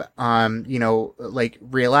 have, you know, like,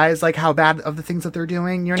 realize, like, how bad of the things that they're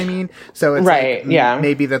doing. You know what I mean? So it's like,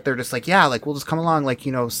 maybe that they're just like, yeah, like, we'll just come along, like,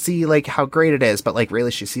 you know, see, like, how great it is. But, like,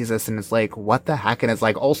 really she sees this and it's like, what the heck? And it's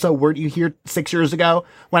like, also, weren't you here 6 years ago? ago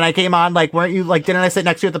when I came on? Like, weren't you, like, didn't I sit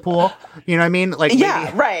next to you at the pool? You know what I mean? Like, yeah,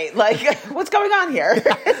 maybe. Right. Like, what's going on here?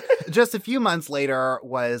 Just a few months later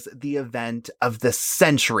was the event of the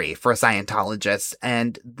century for Scientologists.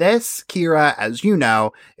 And this, Kira, as you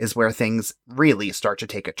know, is where things really start to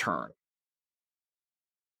take a turn.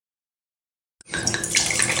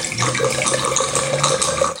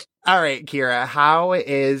 All right, Kira, how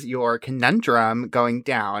is your conundrum going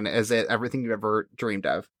down? Is it everything you've ever dreamed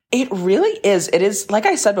of? It really is. It is, like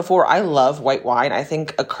I said before, I love white wine. I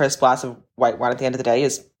think a crisp glass of white wine at the end of the day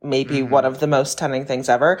is maybe one of the most tempting things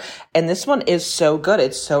ever. And this one is so good.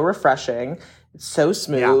 It's so refreshing. It's so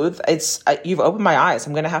smooth. Yeah. It's you've opened my eyes.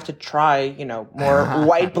 I'm going to have to try, more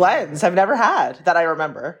white blends I've never had that I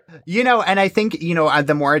remember. And I think,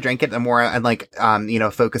 the more I drink it, the more I'm like,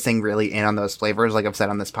 focusing really in on those flavors. Like I've said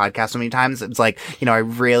on this podcast so many times, it's like, I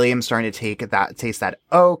really am starting to taste that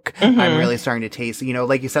oak. Mm-hmm. I'm really starting to taste,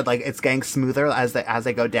 like you said, like it's getting smoother as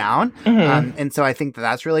I go down. Mm-hmm. And so I think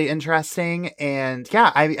that's really interesting. And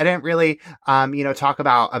yeah, I didn't really, talk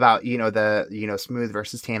about, the, smooth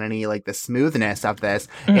versus tanniny, like the smoothness of this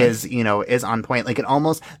is on point. Like it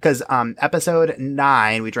almost, because episode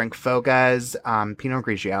 9 we drank Foga's Pinot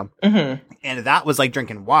Grigio, and that was like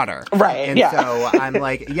drinking water, right? And so I'm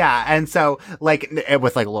like, yeah, and so like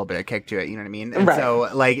with like a little bit of kick to it, you know what I mean? And so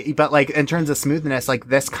like, but like in terms of smoothness, like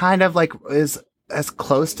this kind of like is as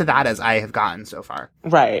close to that as I have gotten so far.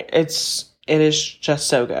 Right. It is just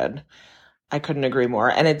so good. I couldn't agree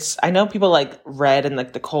more. And I know people like red in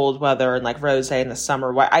like the cold weather and like rosé in the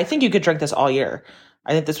summer. I think you could drink this all year.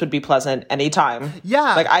 I think this would be pleasant anytime.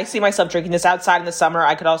 Yeah. Like I see myself drinking this outside in the summer.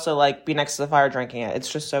 I could also like be next to the fire drinking it.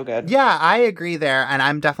 It's just so good. Yeah, I agree there. And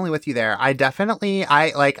I'm definitely with you there. I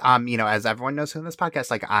like, as everyone knows in this podcast,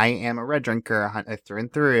 like I am a red drinker through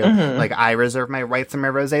and through. Mm-hmm. Like I reserve my whites and my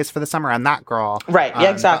rosés for the summer. I'm that girl. Right. Yeah,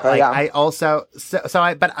 exactly. But, like, yeah. I also,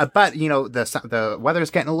 the weather's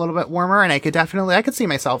getting a little bit warmer and I could see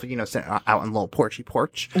myself, sitting out in a little porch.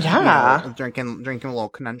 Yeah. Drinking a little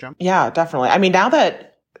conundrum. Yeah, definitely. I mean, now that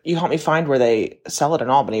you helped me find where they sell it in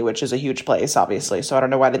Albany, which is a huge place, obviously. So I don't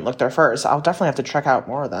know why I didn't look there first. I'll definitely have to check out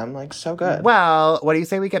more of them. Like, so good. Well, what do you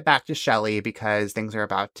say we get back to Shelly because things are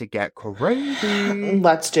about to get crazy?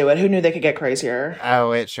 Let's do it. Who knew they could get crazier?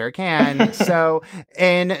 Oh, it sure can. So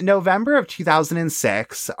in November of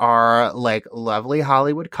 2006, our like lovely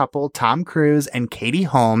Hollywood couple, Tom Cruise and Katie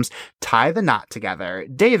Holmes, tie the knot together.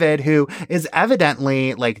 David, who is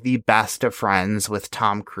evidently like the best of friends with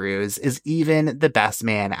Tom Cruise, is even the best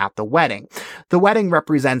man at the wedding. The wedding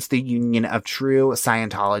represents the union of true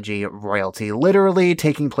Scientology royalty, literally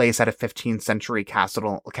taking place at a 15th century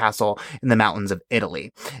castle in the mountains of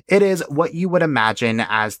Italy. It is what you would imagine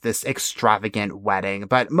as this extravagant wedding,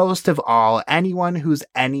 but most of all, anyone who's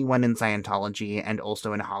anyone in Scientology and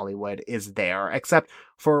also in Hollywood is there, except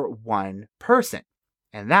for one person,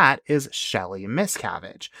 and that is Shelly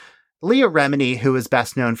Miscavige. Leah Remini, who is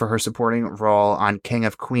best known for her supporting role on King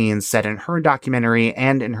of Queens, said in her documentary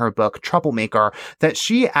and in her book, Troublemaker, that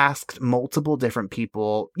she asked multiple different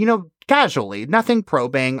people, casually, nothing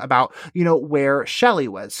probing about, where Shelly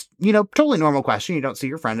was. Totally normal question. You don't see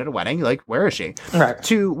your friend at a wedding. You're like, where is she? Right.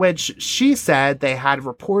 To which she said they had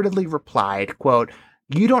reportedly replied, quote,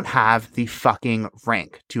 "You don't have the fucking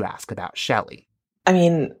rank to ask about Shelly." I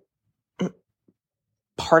mean,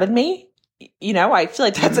 pardon me? I feel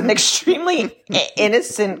like that's an extremely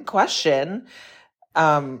innocent question.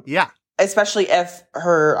 Yeah. Especially if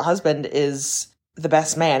her husband is the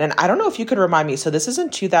best man. And I don't know if you could remind me. So this is in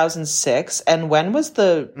 2006. And when was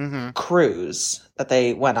the cruise that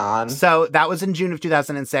they went on? So that was in June of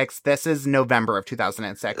 2006. This is November of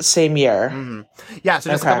 2006. Same year. Mm-hmm. Yeah.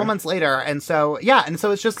 So just a couple months later. And so, yeah. And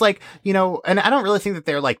so it's just like, and I don't really think that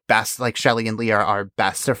they're like best, like Shelly and Leah are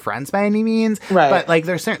best of friends by any means. Right. But like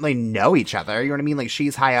they certainly know each other. You know what I mean? Like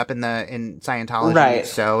she's high up in Scientology. Right.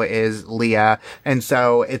 So is Leah. And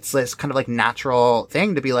so it's this kind of like natural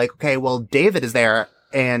thing to be like, okay, well, David is there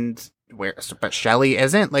and but Shelly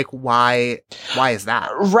isn't. Like, why is that?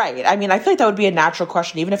 Right. I mean, I feel like that would be a natural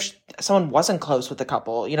question, even if someone wasn't close with the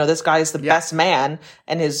couple. This guy is the best man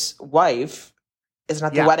and his wife is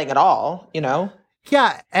not the wedding at all,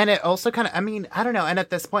 Yeah, and it also kind of, I don't know, and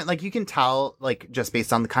at this point, like, you can tell, like, just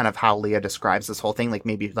based on the kind of how Leah describes this whole thing, like,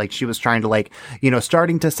 maybe, like, she was trying to, like,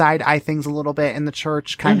 starting to side-eye things a little bit in the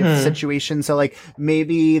church kind of situation, so, like,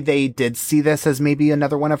 maybe they did see this as maybe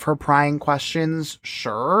another one of her prying questions,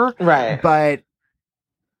 sure. Right. But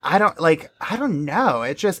I don't know.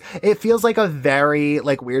 It feels like a very,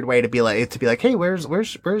 like, weird way to be like, hey, where's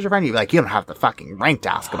your friend? You'd be like, you don't have the fucking rank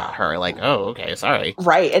to ask about her. Like, oh, okay, sorry.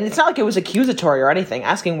 Right. And it's not like it was accusatory or anything.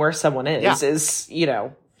 Asking where someone is,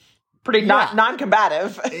 pretty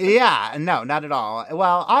non-combative. Yeah, no, not at all.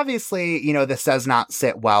 Well, obviously, this does not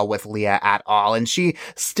sit well with Leah at all, and she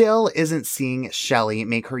still isn't seeing Shelly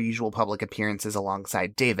make her usual public appearances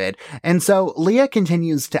alongside David. And so Leah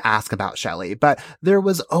continues to ask about Shelly, but there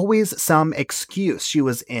was always some excuse. She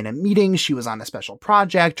was in a meeting, she was on a special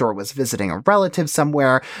project, or was visiting a relative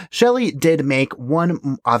somewhere. Shelly did make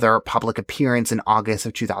one other public appearance in August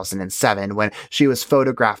of 2007 when she was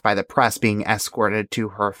photographed by the press being escorted to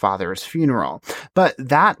her father's funeral. But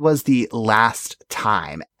that was the last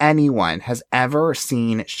time anyone has ever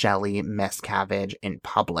seen Shelly Miscavige in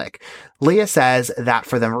public. Leah says that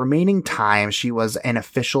for the remaining time she was an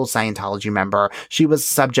official Scientology member, she was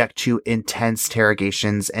subject to intense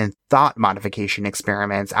interrogations and thought modification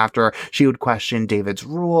experiments after she would question David's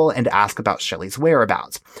rule and ask about Shelly's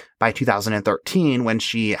whereabouts. By 2013, when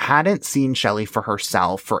she hadn't seen Shelly for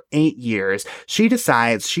herself for 8 years, she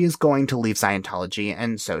decides she is going to leave Scientology,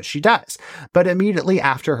 and so she does. But immediately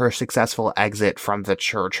after her successful exit from the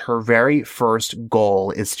church, her very first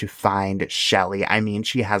goal is to find Shelly. I mean,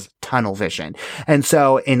 she has tunnel vision. And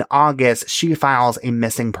so in August, she files a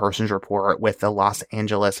missing persons report with the Los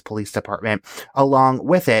Angeles Police Department. Along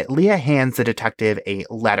with it, Leah hands the detective a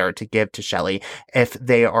letter to give to Shelly if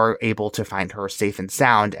they are able to find her safe and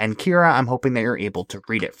sound. And Kira, I'm hoping that you're able to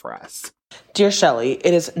read it for us. Dear Shelly,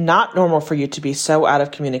 it is not normal for you to be so out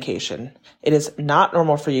of communication. It is not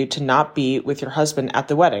normal for you to not be with your husband at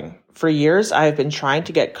the wedding. For years, I have been trying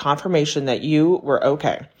to get confirmation that you were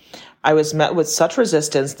okay. I was met with such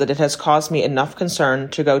resistance that it has caused me enough concern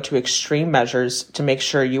to go to extreme measures to make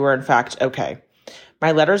sure you are in fact okay.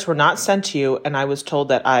 My letters were not sent to you, and I was told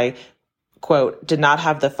that I, quote, did not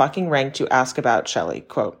have the fucking rank to ask about Shelly,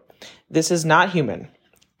 quote. This is not human.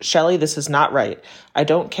 Shelly, this is not right. I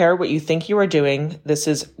don't care what you think you are doing. This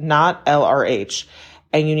is not LRH,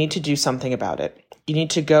 and you need to do something about it. You need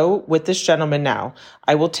to go with this gentleman now.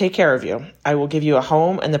 I will take care of you. I will give you a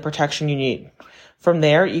home and the protection you need. From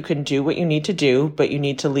there, you can do what you need to do, but you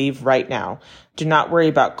need to leave right now. Do not worry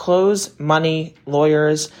about clothes, money,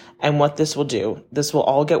 lawyers, and what this will do. This will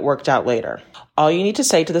all get worked out later. All you need to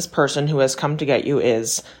say to this person who has come to get you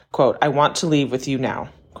is, quote, I want to leave with you now,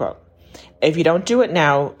 quote. If you don't do it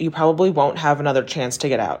now, you probably won't have another chance to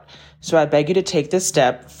get out. So I beg you to take this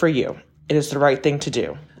step for you. It is the right thing to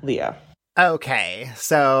do. Leah. Okay,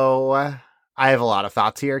 so I have a lot of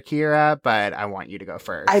thoughts here, Kira, but I want you to go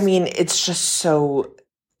first. I mean, it's just so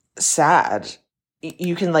sad.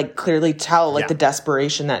 You can clearly tell the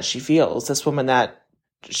desperation that she feels. This woman that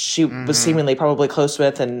she was seemingly probably close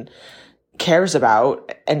with and cares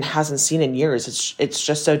about and hasn't seen in years. It's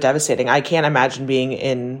just so devastating. I can't imagine being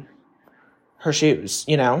in her shoes,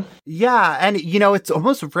 Yeah, and it's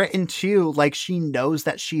almost written too like she knows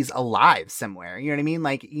that she's alive somewhere. You know what I mean?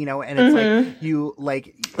 And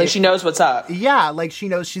it's she knows what's up. Yeah, she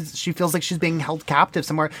knows she feels like she's being held captive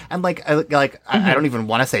somewhere, and I don't even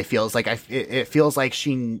want to say feels like it feels like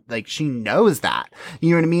she knows that.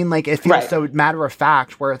 You know what I mean? It feels so matter of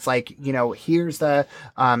fact, where it's here's the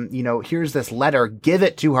here's this letter, give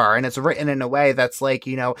it to her, and it's written in a way that's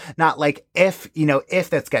not if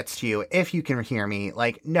this gets to you, if you can hear me,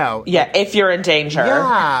 no. Yeah, if you're in danger.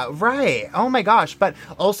 Yeah, right. Oh my gosh. But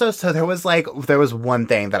also, so there was one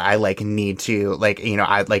thing that I need to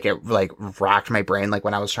it racked my brain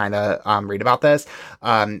when I was trying to read about this.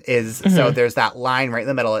 So there's that line right in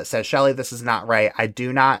the middle. It says, Shelly, this is not right. I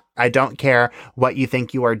don't care what you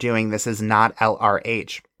think you are doing. This is not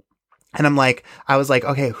LRH. And I was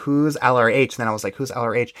okay, who's LRH? And then I was who's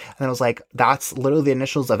LRH? And then I was that's literally the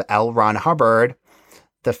initials of L. Ron Hubbard,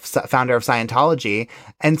 the founder of Scientology.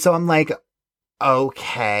 And so I'm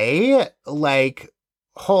okay,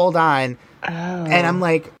 hold on. Oh. And I'm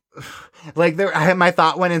my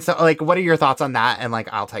thought went in. So what are your thoughts on that? And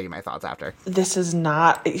I'll tell you my thoughts after. This is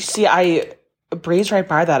not, see, I breezed right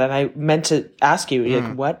by that, and I meant to ask you,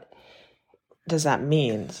 what does that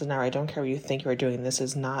mean? So now I don't care what you think you're doing. This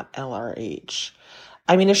is not LRH.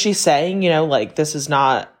 I mean, is she saying, this is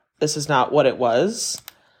not what it was?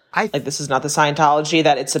 This is not the Scientology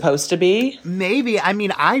that it's supposed to be? Maybe. I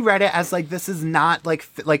mean, I read it as this is not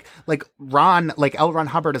Ron, L. Ron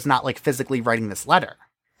Hubbard is not physically writing this letter.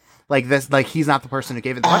 This, he's not the person who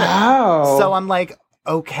gave it the letter. Oh. So I'm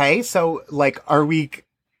okay, so are we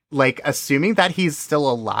assuming that he's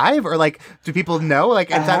still alive, or do people know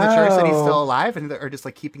inside the church that he's still alive and are just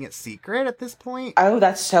keeping it secret at this point? Oh,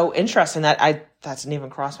 that's so interesting. That didn't even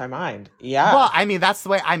cross my mind. Yeah. Well, I mean, that's the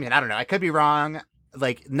way. I mean, I don't know. I could be wrong.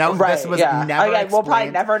 No, right, this was never explained. We'll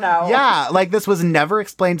probably never know. Yeah, this was never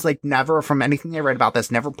explained, never, from anything I read about this,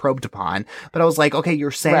 never probed upon. But I was okay, you're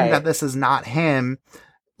saying that this is not him.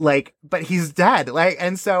 like, but he's dead. Like,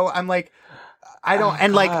 and so I'm like, I don't,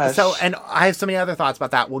 and like, so, and I have so many other thoughts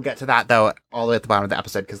about that. We'll get to that though, all the way at the bottom of the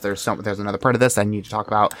episode, because there's another part of this I need to talk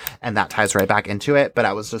about, and that ties right back into it. But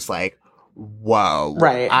I was just like, whoa.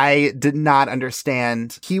 Right. I did not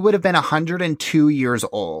understand. He would have been 102 years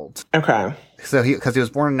old. Okay. So because he was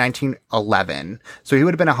born in 1911. So he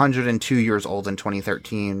would have been 102 years old in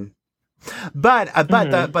 2013. But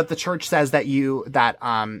the church says that you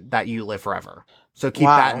live forever. So keep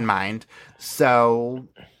that in mind. So,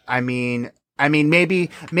 I mean, maybe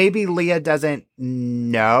Leah doesn't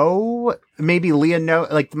know. Maybe Leah know.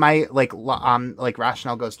 Like my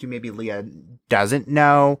rationale goes to maybe Leah doesn't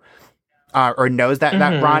know, or knows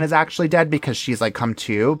that Ron is actually dead because she's like come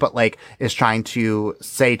to, but like is trying to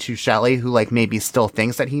say to Shelly, who like maybe still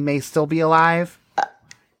thinks that he may still be alive.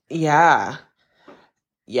 Yeah.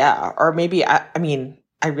 Or maybe I mean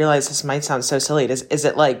I realize this might sound so silly. Is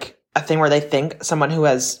it like a thing where they think someone who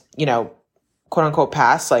has, you know, quote unquote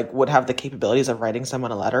passed, like would have the capabilities of writing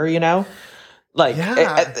someone a letter, you know? Like,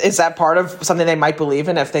 is that part of something they might believe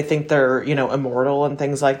in if they think they're, you know, immortal and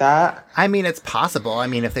things like that? I mean, it's possible. I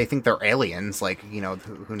mean, if they think they're aliens, like, you know,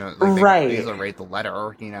 who knows? Like, they could write the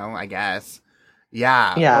letter, you know, I guess.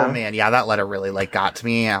 Yeah. Oh, man. Yeah, that letter really, like, got to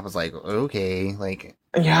me. I was like, okay. Like.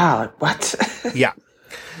 Yeah, like, what? Yeah.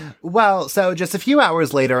 Well, so just a few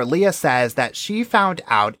hours later, Leah says that she found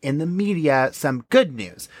out in the media some good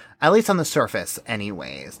news. At least on the surface,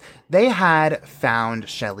 anyways. They had found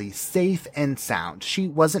Shelly safe and sound. She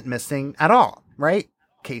wasn't missing at all, right?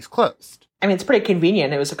 Case closed. I mean, it's pretty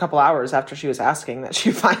convenient. It was a couple hours after she was asking that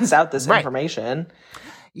she finds out this information.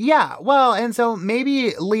 Yeah, well, and so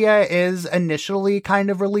maybe Leah is initially kind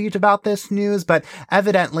of relieved about this news, but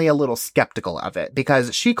evidently a little skeptical of it,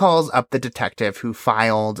 because she calls up the detective who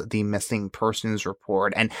filed the missing persons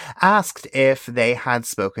report and asked if they had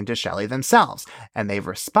spoken to Shelly themselves, and they've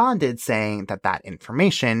responded saying that that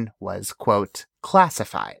information was, quote,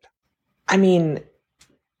 classified. I mean,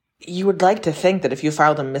 you would like to think that if you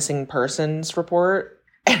filed a missing persons report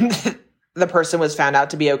and the person was found out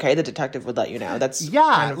to be okay, the detective would let you know. That's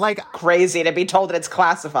kind of like crazy to be told that it's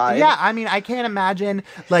classified. Yeah, I mean, I can't imagine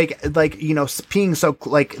like you know, being so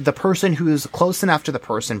like the person who's close enough to the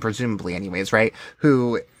person, presumably, anyways, right?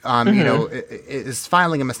 Who you know, is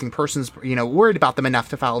filing a missing persons, you know, worried about them enough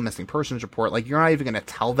to file a missing persons report. Like, you're not even going to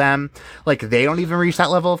tell them. Like, they don't even reach that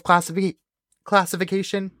level of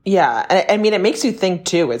classification. Yeah. I mean, it makes you think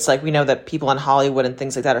too. It's like, we know that people in Hollywood and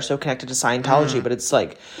things like that are so connected to Scientology, but it's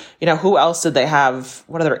like, you know, who else did they have?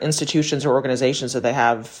 What other institutions or organizations did they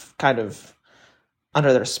have kind of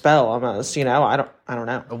under their spell almost, you know? I don't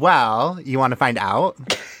know. Well, you want to find out?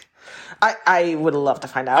 I would love to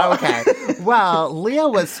find out. Okay. Well, Leah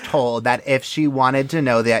was told that if she wanted to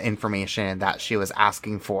know the information that she was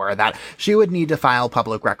asking for, that she would need to file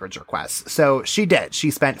public records requests. So she did.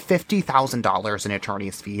 She spent $50,000 in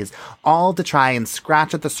attorney's fees, all to try and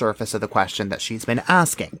scratch at the surface of the question that she's been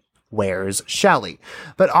asking. Where's Shelly?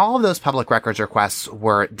 But all of those public records requests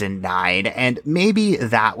were denied, and maybe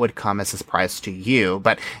that would come as a surprise to you,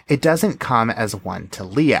 but it doesn't come as one to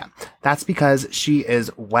Leah. That's because she is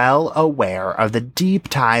well aware of the deep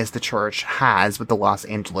ties the church has with the Los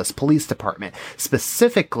Angeles Police Department,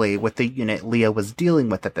 specifically with the unit Leah was dealing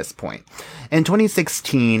with at this point. In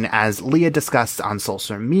 2016, as Leah discussed on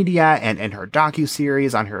social media and in her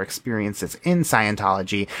docuseries on her experiences in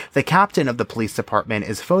Scientology, the captain of the police department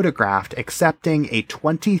is photographed accepting a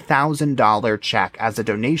 $20,000 check as a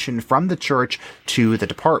donation from the church to the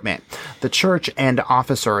department. The church and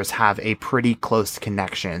officers have a pretty close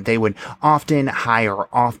connection. They would often hire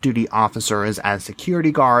off-duty officers as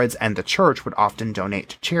security guards, and the church would often donate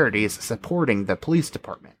to charities supporting the police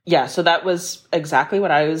department. Yeah, so that was exactly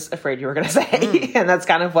what I was afraid you were going to say. And that's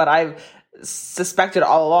kind of what I've suspected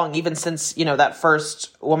all along, even since, you know, that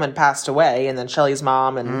first woman passed away, and then Shelly's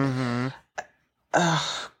mom, and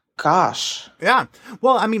gosh. Yeah.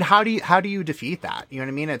 Well, I mean, how do you defeat that? You know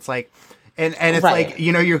what I mean? It's like, and it's like,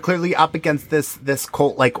 you know, you're clearly up against this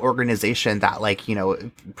cult-like organization that, like, you know,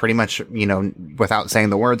 pretty much, you know, without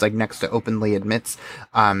saying the words, like, next to openly admits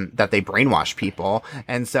that they brainwash people.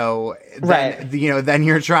 And so then, you know, then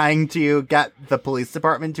you're trying to get the police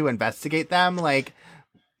department to investigate them, like,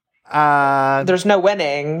 there's no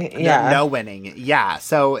winning. Yeah. No winning. Yeah.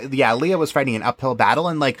 So, yeah, Leah was fighting an uphill battle,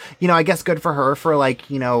 and, like, you know, I guess good for her for, like,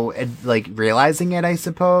 you know, like, realizing it, I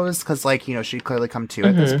suppose, because, like, you know, she'd clearly come to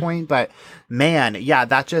at this point. But, man, yeah,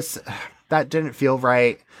 that didn't feel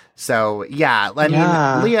right. So, yeah, I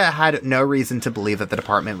mean, Leah had no reason to believe that the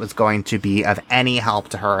department was going to be of any help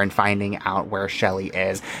to her in finding out where Shelly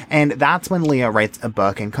is. And that's when Leah writes a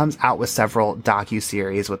book and comes out with several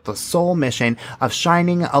docuseries with the sole mission of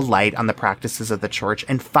shining a light on the practices of the church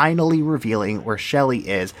and finally revealing where Shelly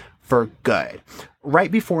is for good.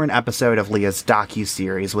 Right before an episode of Leah's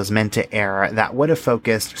docuseries was meant to air that would have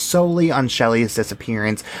focused solely on Shelly's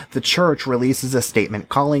disappearance, the church releases a statement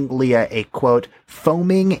calling Leah a, quote,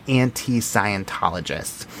 foaming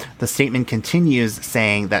anti-Scientologist. The statement continues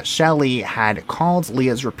saying that Shelly had called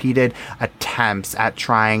Leah's repeated attempts at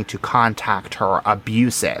trying to contact her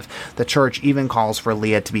abusive. The church even calls for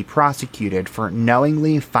Leah to be prosecuted for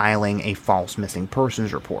knowingly filing a false missing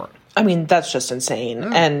persons report. I mean, that's just insane.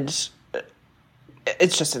 And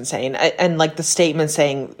it's just insane. And like the statement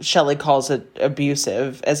saying Shelly calls it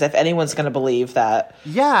abusive, as if anyone's going to believe that.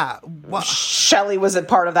 Yeah. Well, Shelly wasn't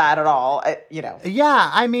part of that at all,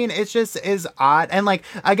 Yeah, I mean, it just is odd. And like,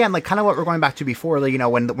 again, like kind of what we're going back to before, like,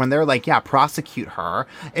 when they're like, yeah, prosecute her.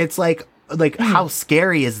 It's like how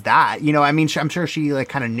scary is that? I mean, I'm sure she like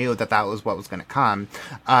kind of knew that was what was going to come.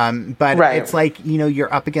 But it's like,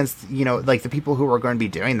 you're up against, like the people who are going to be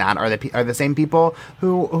doing that are the same people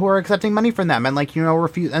who are accepting money from them and like,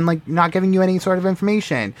 refuse and like not giving you any sort of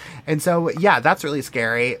information. And so, yeah, that's really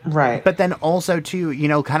scary. Right. But then also too,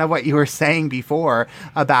 kind of what you were saying before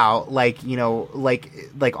about like,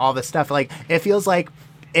 like all this stuff, like it feels like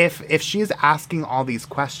if she's asking all these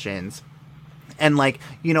questions, and like,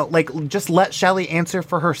 just let Shelly answer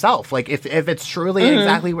for herself. Like if it's truly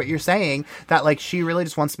exactly what you're saying, that like she really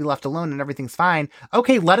just wants to be left alone and everything's fine.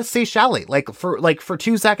 Okay, let us see Shelly. For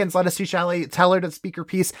 2 seconds, let us see Shelly, tell her to speak her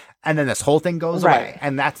piece, and then this whole thing goes away.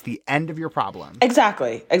 And that's the end of your problem.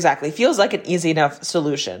 Exactly. Feels like an easy enough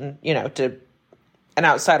solution, to an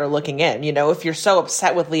outsider looking in. If you're so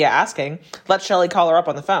upset with Leah asking, let Shelly call her up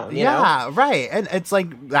on the phone. You know? Right. And it's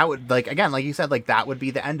like that would like, again, like you said, like that would be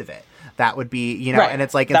the end of it. That would be, and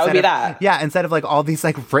it's like, that would be that. Yeah, instead of like all these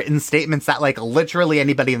like written statements that like literally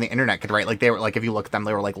anybody on the internet could write. Like they were like, if you look at them,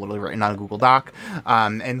 they were like literally written on a Google Doc.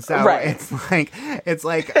 And so it's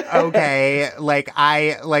like, okay,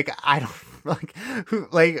 I don't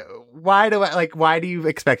why do you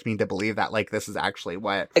expect me to believe that like this is actually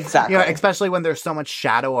what exactly, especially when there's so much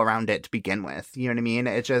shadow around it to begin with, you know what I mean?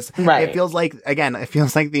 It just it feels like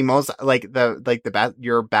the most like the best,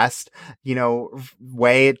 your best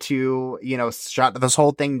way to shut this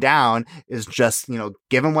whole thing down is just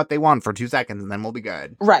give them what they want for 2 seconds and then we'll be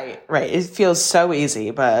good. Right. It feels so easy,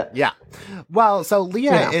 but yeah. Well, so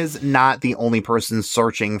Leah is not the only person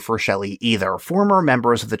searching for Shelly either. Former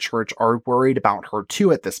members of the church are worried about her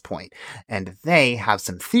too at this point, and they have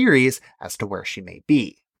some theories as to where she may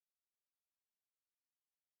be.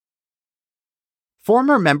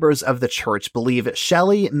 Former members of the church believe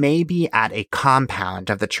Shelly may be at a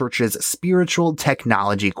compound of the church's Spiritual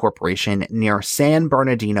Technology Corporation near San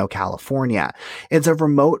Bernardino, California. It's a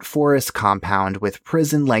remote forest compound with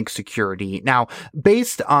prison-like security. Now,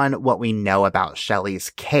 based on what we know about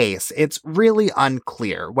Shelly's case, it's really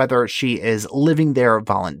unclear whether she is living there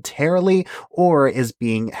voluntarily or is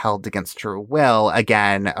being held against her will,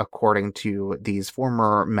 again, according to these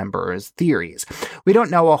former members' theories. We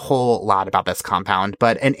don't know a whole lot about this compound,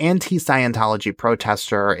 but an anti-Scientology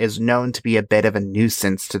protester is known to be a bit of a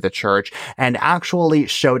nuisance to the church and actually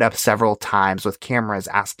showed up several times with cameras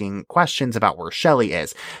asking questions about where Shelly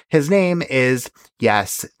is. His name is,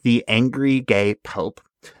 yes, the Angry Gay Pope.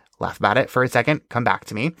 Laugh about it for a second, come back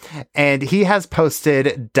to me. And he has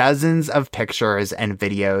posted dozens of pictures and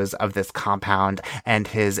videos of this compound and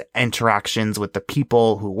his interactions with the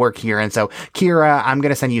people who work here. And so, Kira, I'm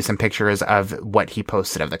going to send you some pictures of what he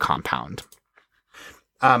posted of the compound.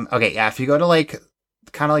 Okay, yeah, if you go to like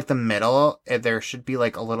kind of like the middle, there should be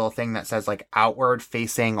like a little thing that says like outward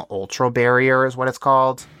facing ultra barrier is what it's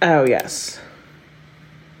called. Oh, yes.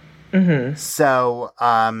 Mm-hmm.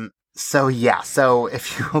 So yeah, so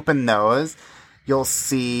if you open those, you'll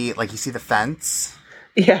see, like, you see the fence?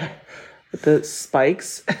 Yeah, with the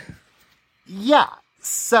spikes. Yeah,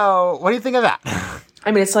 so what do you think of that?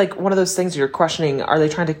 I mean, it's like one of those things you're questioning, are they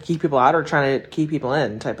trying to keep people out or trying to keep people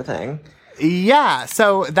in type of thing? Yeah,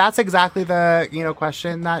 so that's exactly the,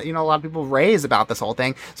 question that, a lot of people raise about this whole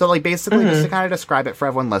thing. So, like, basically, just to kind of describe it for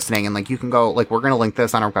everyone listening, and, like, you can go, like, we're going to link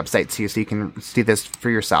this on our website too, so you can see this for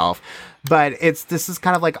yourself. But this is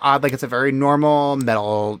kind of, like, odd, like, it's a very normal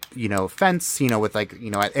metal, fence, with, like,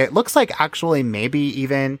 it looks like actually maybe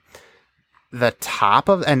even the top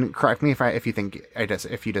of, and correct me if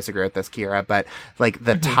you disagree with this, Kira, but, like,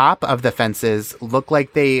 the top of the fences look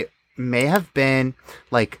like they may have been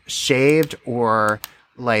like shaved or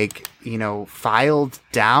like, you know, filed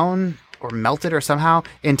down or melted or somehow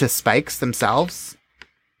into spikes themselves.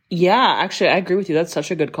 Yeah, actually, I agree with you. That's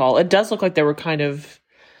such a good call. It does look like they were kind of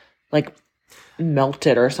like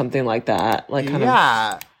melted or something like that. Like kind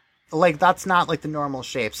of. Like that's not like the normal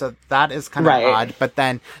shape, so that is kind of odd. But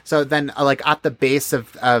then, like at the base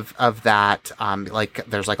of that, like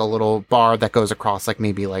there's like a little bar that goes across, like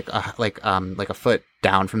maybe like a foot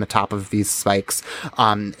down from the top of these spikes,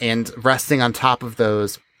 and resting on top of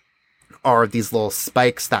those are these little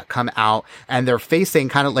spikes that come out, and they're facing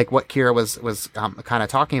kind of like what Kira was kind of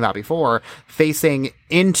talking about before, facing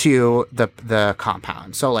into the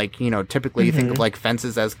compound. So like, you know, typically you think of like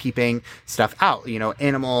fences as keeping stuff out, you know,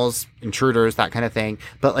 animals, intruders, that kind of thing.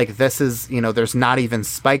 But like this is, you know, there's not even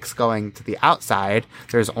spikes going to the outside.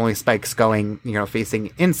 There's only spikes going, you know,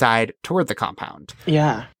 facing inside toward the compound.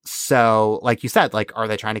 Yeah. So, like you said, like, are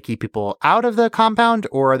they trying to keep people out of the compound,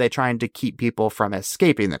 or are they trying to keep people from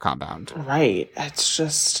escaping the compound? Right. It's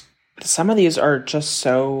just, some of these are just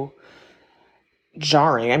so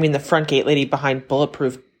jarring. I mean, the front gate lady behind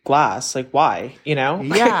bulletproof glass, like, why? You know?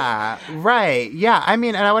 Yeah, right. Yeah, I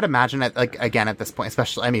mean, and I would imagine that, like, again, at this point,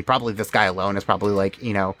 especially, I mean, probably this guy alone is probably like,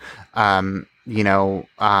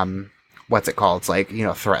 what's it called? It's like, you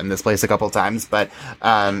know, threatened this place a couple times, but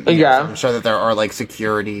I'm sure that there are like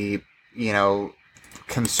security, you know,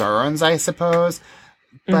 concerns, I suppose.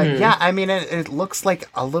 But yeah, I mean, it looks like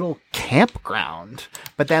a little campground,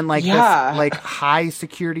 but then like this like high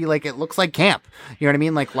security, like it looks like camp. You know what I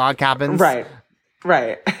mean? Like log cabins,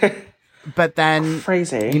 right? But then,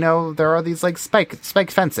 crazy, you know, there are these like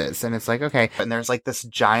spike fences, and it's like, okay. And there's like this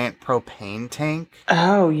giant propane tank.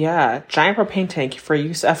 Oh yeah, giant propane tank for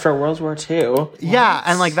use after World War II. What? Yeah,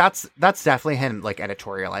 and like that's definitely him like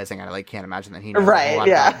editorializing. I like can't imagine that he knows a whole lot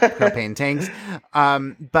about propane tanks.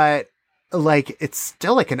 But like it's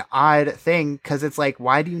still like an odd thing, because it's like,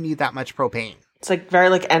 why do you need that much propane? It's like very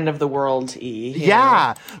like end of the world-y.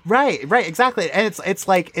 Yeah, right, exactly. And it's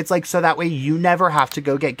like so that way you never have to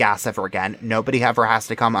go get gas ever again. Nobody ever has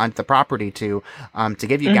to come onto the property to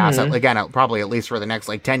give you gas again. Probably at least for the next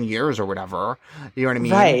like 10 years or whatever. You know what I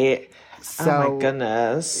mean? Right. So, oh my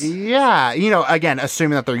goodness. Yeah, you know, again,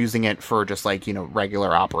 assuming that they're using it for just like, you know,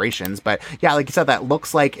 regular operations. But yeah, like you said, that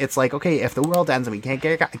looks like it's like, okay, if the world ends and we can't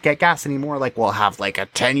get gas anymore, like we'll have like a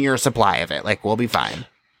 10-year supply of it. Like we'll be fine.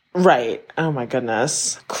 Right. Oh my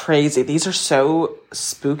goodness. Crazy. These are so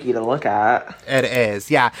spooky to look at. It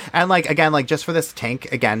is. Yeah. And like, again, like just for this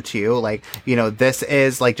tank again too, like, you know, this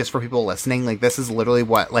is like, just for people listening, like this is literally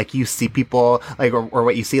what like you see people like, or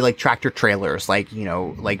what you see like tractor trailers, like, you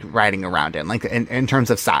know, like riding around in, like in terms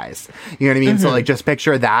of size, you know what I mean? So like just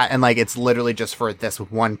picture that. And like, it's literally just for this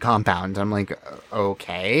one compound. I'm like,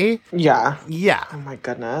 okay. Yeah. Yeah. Oh my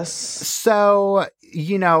goodness. So,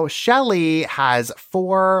 you know, Shelly has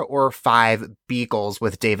 4 or 5 beagles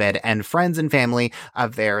with David, and friends and family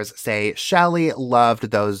of theirs say Shelly loved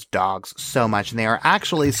those dogs so much, and they are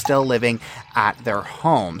actually still living at their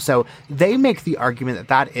home. So they make the argument that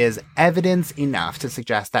that is evidence enough to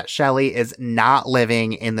suggest that Shelly is not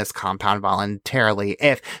living in this compound voluntarily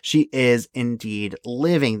if she is indeed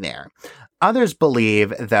living there. Others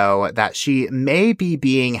believe, though, that she may be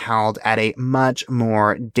being held at a much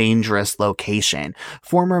more dangerous location.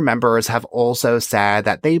 Former members have also said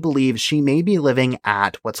that they believe she may be living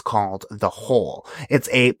at what's called the Hole. It's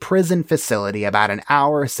a prison facility about an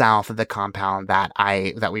hour south of the compound that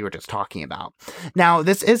we were just talking about. Now,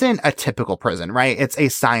 this isn't a typical prison, right? It's a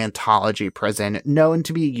Scientology prison known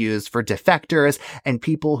to be used for defectors and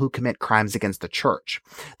people who commit crimes against the church.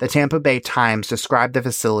 The Tampa Bay Times described the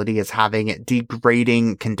facility as having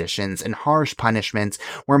degrading conditions and harsh punishments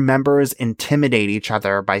where members intimidate each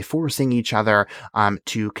other by forcing each other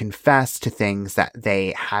to confess to things that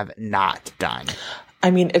they have not done.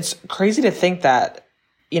 I mean, it's crazy to think that,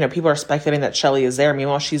 you know, people are speculating that Shelly is there.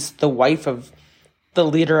 Meanwhile, she's the wife of the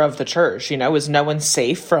leader of the church. You know, is no one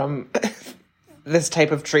safe from this type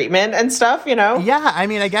of treatment and stuff, you know? Yeah, I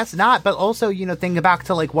mean, I guess not. But also, you know, think back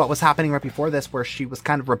to like what was happening right before this, where she was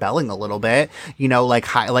kind of rebelling a little bit, you know, like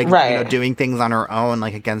you know, doing things on her own,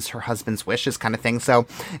 like against her husband's wishes kind of thing. So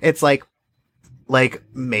it's like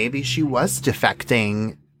maybe she was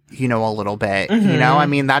defecting, you know, a little bit, you know? I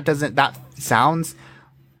mean, that sounds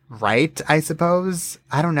right, I suppose.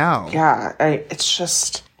 I don't know. Yeah, it's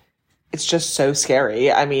just so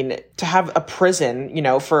scary. I mean, to have a prison, you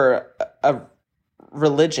know, for a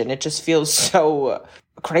religion, it just feels so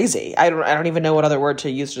crazy. I don't even know what other word to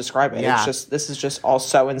use to describe it. Yeah. This is just all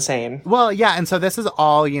so insane. Well, yeah, and so this is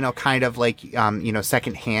all, kind of like,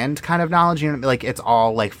 secondhand kind of knowledge, like it's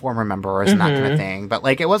all like former members and that kind of thing. But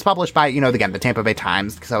like it was published by, again, the Tampa Bay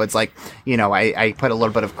Times. So it's like, I put a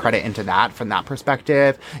little bit of credit into that from that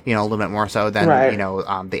perspective, a little bit more so than,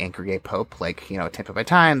 the Anchor Gay Pope, like, Tampa Bay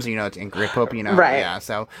Times, it's Anchor Gay Pope, Right. Yeah.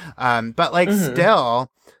 So, but like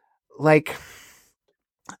still, like,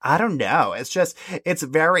 I don't know. It's just, it's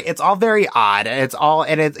all very odd.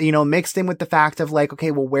 And it's mixed in with the fact of like,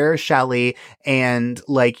 okay, well, where's Shelly? And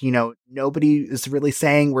like, nobody is really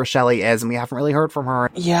saying where Shelly is and we haven't really heard from her.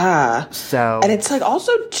 Yeah. So. And it's like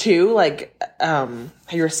also too, like, how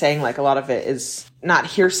you were saying, like a lot of it is not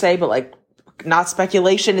hearsay, but like not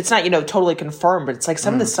speculation. It's not, totally confirmed, but it's like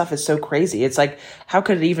some of this stuff is so crazy. It's like, how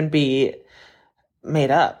could it even be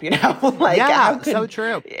made up, like, yeah, so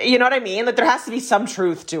true. You know what I mean? Like there has to be some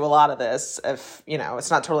truth to a lot of this if,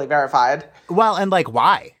 it's not totally verified. Well, and like,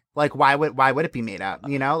 why? Like, why would it be made up?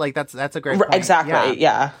 Like that's a great point. Exactly.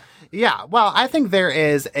 Yeah. Yeah, well, I think there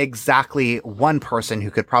is exactly one person who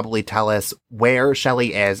could probably tell us where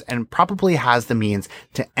Shelly is and probably has the means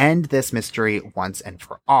to end this mystery once and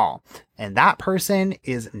for all. And that person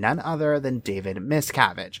is none other than David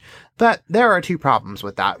Miscavige. But there are two problems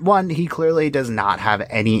with that. One, he clearly does not have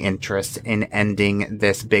any interest in ending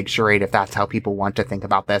this big charade if that's how people want to think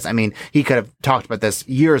about this. I mean, he could have talked about this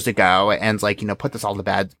years ago and like, put this all to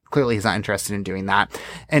bed. Clearly he's not interested in doing that.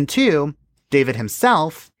 And two, David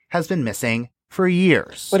himself has been missing for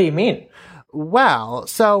years. What do you mean? Well,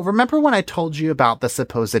 so remember when I told you about the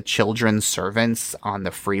supposed children's servants on the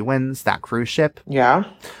Freewinds, that cruise ship? Yeah.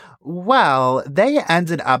 Well, they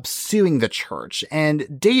ended up suing the church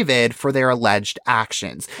and David for their alleged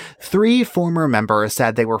actions. 3 former members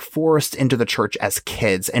said they were forced into the church as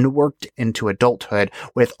kids and worked into adulthood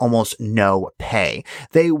with almost no pay.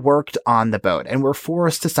 They worked on the boat and were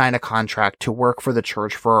forced to sign a contract to work for the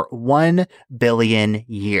church for 1 billion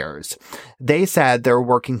years. They said their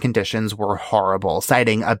working conditions were horrible,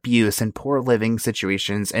 citing abuse and poor living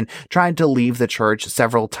situations, and tried to leave the church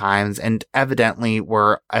several times and evidently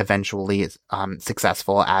were eventually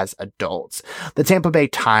successful as adults. The Tampa Bay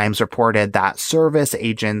Times reported that service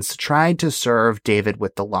agents tried to serve David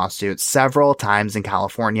with the lawsuit several times in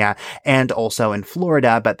California and also in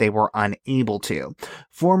Florida, but they were unable to.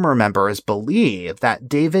 Former members believe that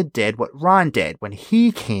David did what Ron did when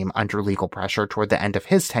he came under legal pressure toward the end of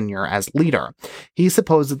his tenure as leader. He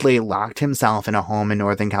supposedly locked himself in a home in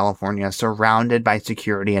Northern California surrounded by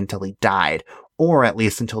security until he died, or at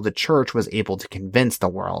least until the church was able to convince the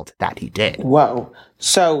world that he did. Whoa.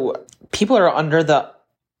 So people are under the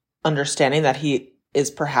understanding that he is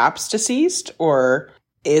perhaps deceased or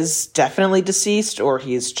is definitely deceased or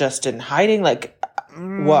he's just in hiding? Like,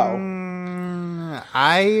 whoa.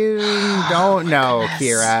 I don't know,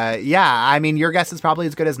 Kira. Yeah, I mean, your guess is probably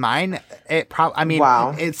as good as mine.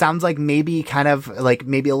 Wow. It sounds like maybe kind of like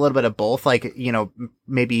maybe a little bit of both, like,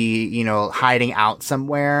 maybe, hiding out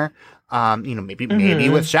somewhere. Maybe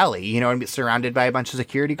with Shelly, and surrounded by a bunch of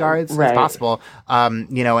security guards. Right. It's possible.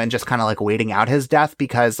 And just kind of like waiting out his death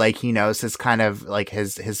because like he knows his kind of like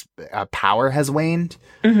his power has waned.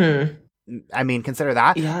 Mm-hmm. I mean, consider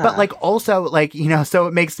that. Yeah. But like also like, so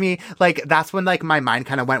it makes me like, that's when like my mind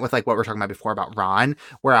kind of went with like what we were talking about before about Ron,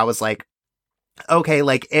 where I was like, okay,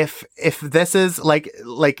 like if this is like,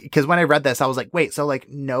 cause when I read this, I was like, wait, so like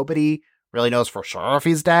nobody really knows for sure if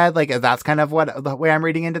he's dead. Like that's kind of what the way I'm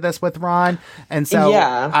reading into this with Ron. And so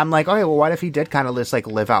yeah. I'm like, okay, well, what if he did kind of just like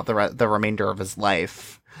live out the remainder of his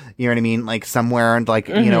life? You know what I mean? Like somewhere and like,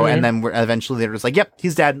 and then eventually they're just like, yep,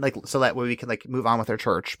 he's dead. Like, so that way we can like move on with our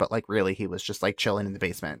church. But like really he was just like chilling in the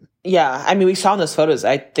basement. Yeah. I mean, we saw in those photos,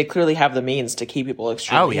 they clearly have the means to keep people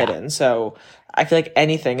extremely hidden. So I feel like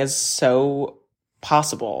anything is so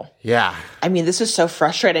possible. Yeah. I mean, this is so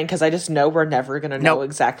frustrating because I just know we're never going to know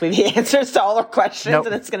exactly the answers to all our questions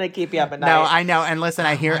and it's going to keep you up at night. No, I know. And listen,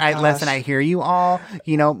 I hear you all,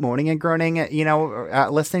 moaning and groaning,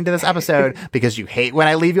 listening to this episode because you hate when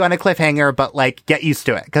I leave you on a cliffhanger, but like get used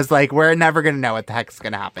to it because like we're never going to know what the heck's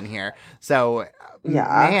going to happen here. So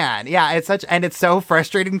man, yeah, it's so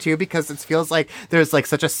frustrating too because it feels like there's like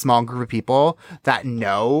such a small group of people that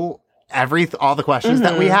know all the questions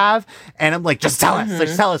that we have, and I'm like, just tell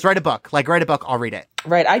us, write a book, I'll read it.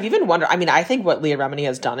 Right. I've even wondered, I mean, I think what Leah Remini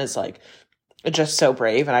has done is like just so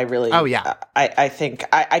brave, and I really I think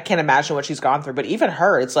I can't imagine what she's gone through, but even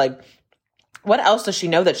her, it's like, what else does she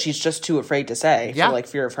know that she's just too afraid to say for like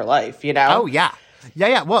fear of her life, Oh yeah.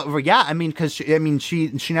 Yeah. Well, yeah. I mean, because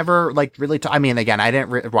she never like really. I mean, again, I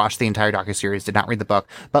didn't watch the entire docuseries, did not read the book,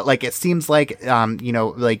 but like it seems like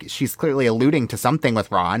like she's clearly alluding to something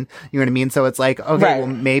with Ron. You know what I mean? So it's like, okay, well,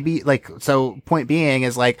 maybe like, so point being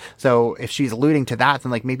is like, so if she's alluding to that,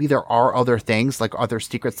 then like maybe there are other things, like other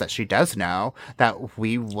secrets that she does know that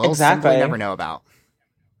we will simply never know about.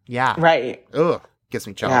 Yeah. Right. Ugh. Gives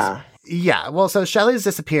me chills. Yeah, well, so Shelly's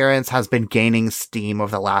disappearance has been gaining steam over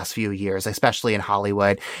the last few years, especially in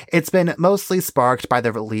Hollywood. It's been mostly sparked by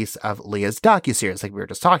the release of Leah's docuseries, like we were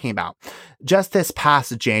just talking about. Just this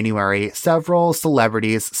past January, several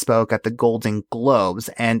celebrities spoke at the Golden Globes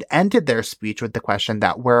and ended their speech with the question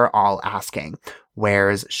that we're all asking.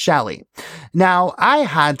 Where's Shelly? Now, I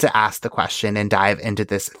had to ask the question and dive into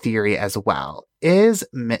this theory as well. Is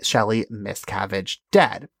Shelly Miscavige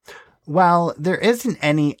dead? Well, there isn't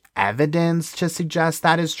any evidence to suggest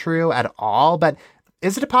that is true at all, but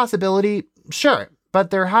is it a possibility? Sure, but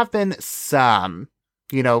there have been some,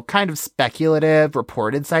 kind of speculative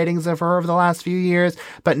reported sightings of her over the last few years,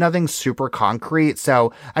 but nothing super concrete.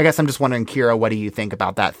 So I guess I'm just wondering, Kira, what do you think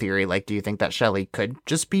about that theory? Like, do you think that Shelly could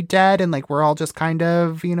just be dead and like we're all just kind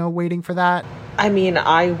of, waiting for that? I mean,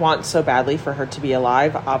 I want so badly for her to be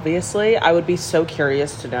alive, obviously. I would be so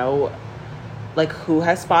curious to know like who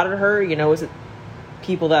has spotted her, is it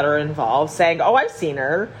people that are involved saying, oh, I've seen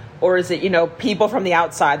her? Or is it, people from the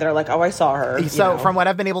outside that are like, oh, I saw her? So from what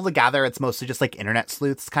I've been able to gather, it's mostly just like internet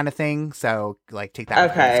sleuths kind of thing. So like take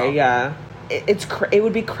that. Okay. Yeah. It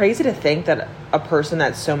would be crazy to think that a person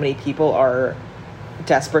that so many people are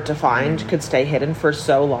desperate to find could stay hidden for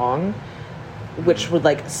so long, which would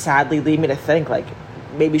like sadly lead me to think like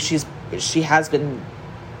maybe she has been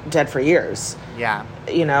dead for years. Yeah.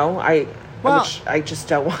 Which I just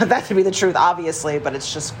don't want that to be the truth, obviously, but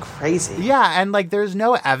it's just crazy. Yeah, and like there's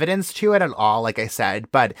no evidence to it at all, like I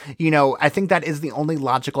said, but I think that is the only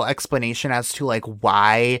logical explanation as to like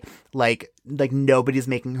why like nobody's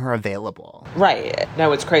making her available. Right.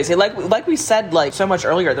 No, it's crazy. Like we said like so much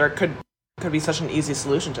earlier, there could be such an easy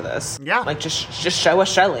solution to this. Yeah. Like just show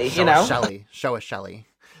us Shelly, Show us Shelly.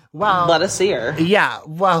 Well, let us see her. Yeah.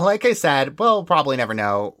 Well, like I said, we'll probably never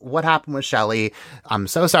know what happened with Shelly. I'm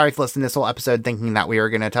so sorry for listening to this whole episode thinking that we were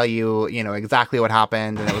going to tell you, exactly what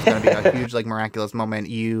happened and it was going to be a huge, like, miraculous moment.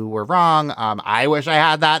 You were wrong. I wish I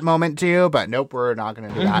had that moment too, but nope, we're not going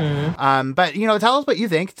to do that. But, tell us what you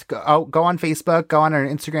think. Go on Facebook, go on our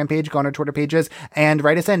Instagram page, go on our Twitter pages, and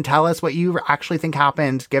write us in. Tell us what you actually think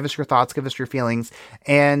happened. Give us your thoughts, give us your feelings.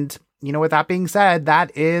 And with that being said,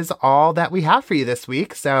 that is all that we have for you this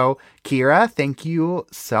week. So, Kira, thank you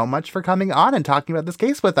so much for coming on and talking about this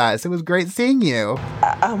case with us. It was great seeing you.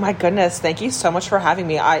 Oh my goodness. Thank you so much for having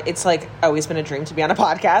me. It's like always been a dream to be on a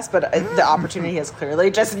podcast, but the opportunity has clearly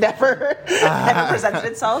just never presented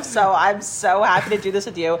itself. So I'm so happy to do this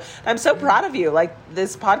with you. I'm so proud of you. Like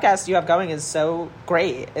this podcast you have going is so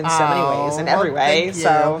great in so many ways, in every way.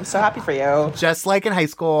 So I'm so happy for you. Just like in high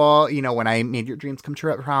school, when I made your dreams come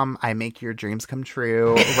true at prom, I make your dreams come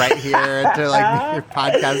true right here to like make your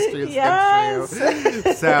podcast dreams come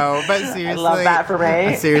true. So, but seriously, I love that for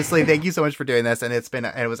me. Seriously, thank you so much for doing this, and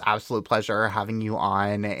it was an absolute pleasure having you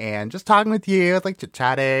on and just talking with you, like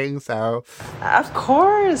chit-chatting. So, of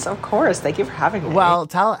course, thank you for having me. Well,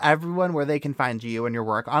 tell everyone where they can find you and your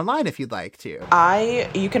work online if you'd like to.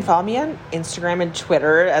 You can follow me on Instagram and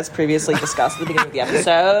Twitter, as previously discussed at the beginning of the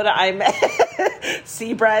episode. I'm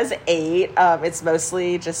Cbrez8. It's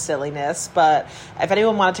mostly just silliness, but if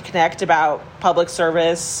anyone wanted to connect about public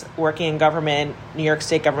service, working in government, New York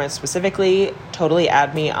State government specifically, totally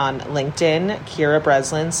add me on LinkedIn, Kira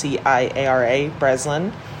Breslin, Ciara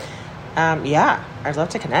Breslin. I'd love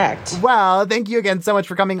to connect. Well, thank you again so much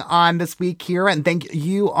for coming on this week, Kira, and thank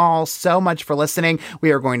you all so much for listening.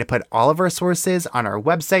 We are going to put all of our sources on our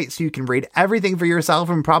website so you can read everything for yourself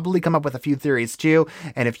and probably come up with a few theories too.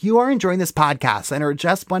 And if you are enjoying this podcast and are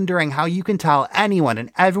just wondering how you can tell anyone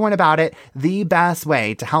and everyone about it, the best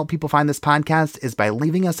way to help people find this podcast is by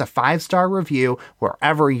leaving us a 5-star review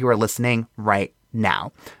wherever you are listening right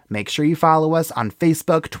now. Make sure you follow us on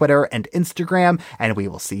Facebook, Twitter, and Instagram, and we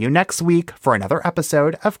will see you next week for another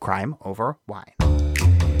episode of Crime Over Wine.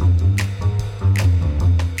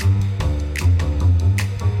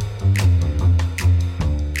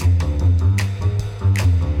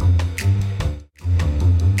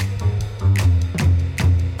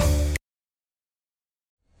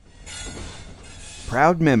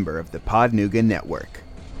 Proud member of the Podnuga Network.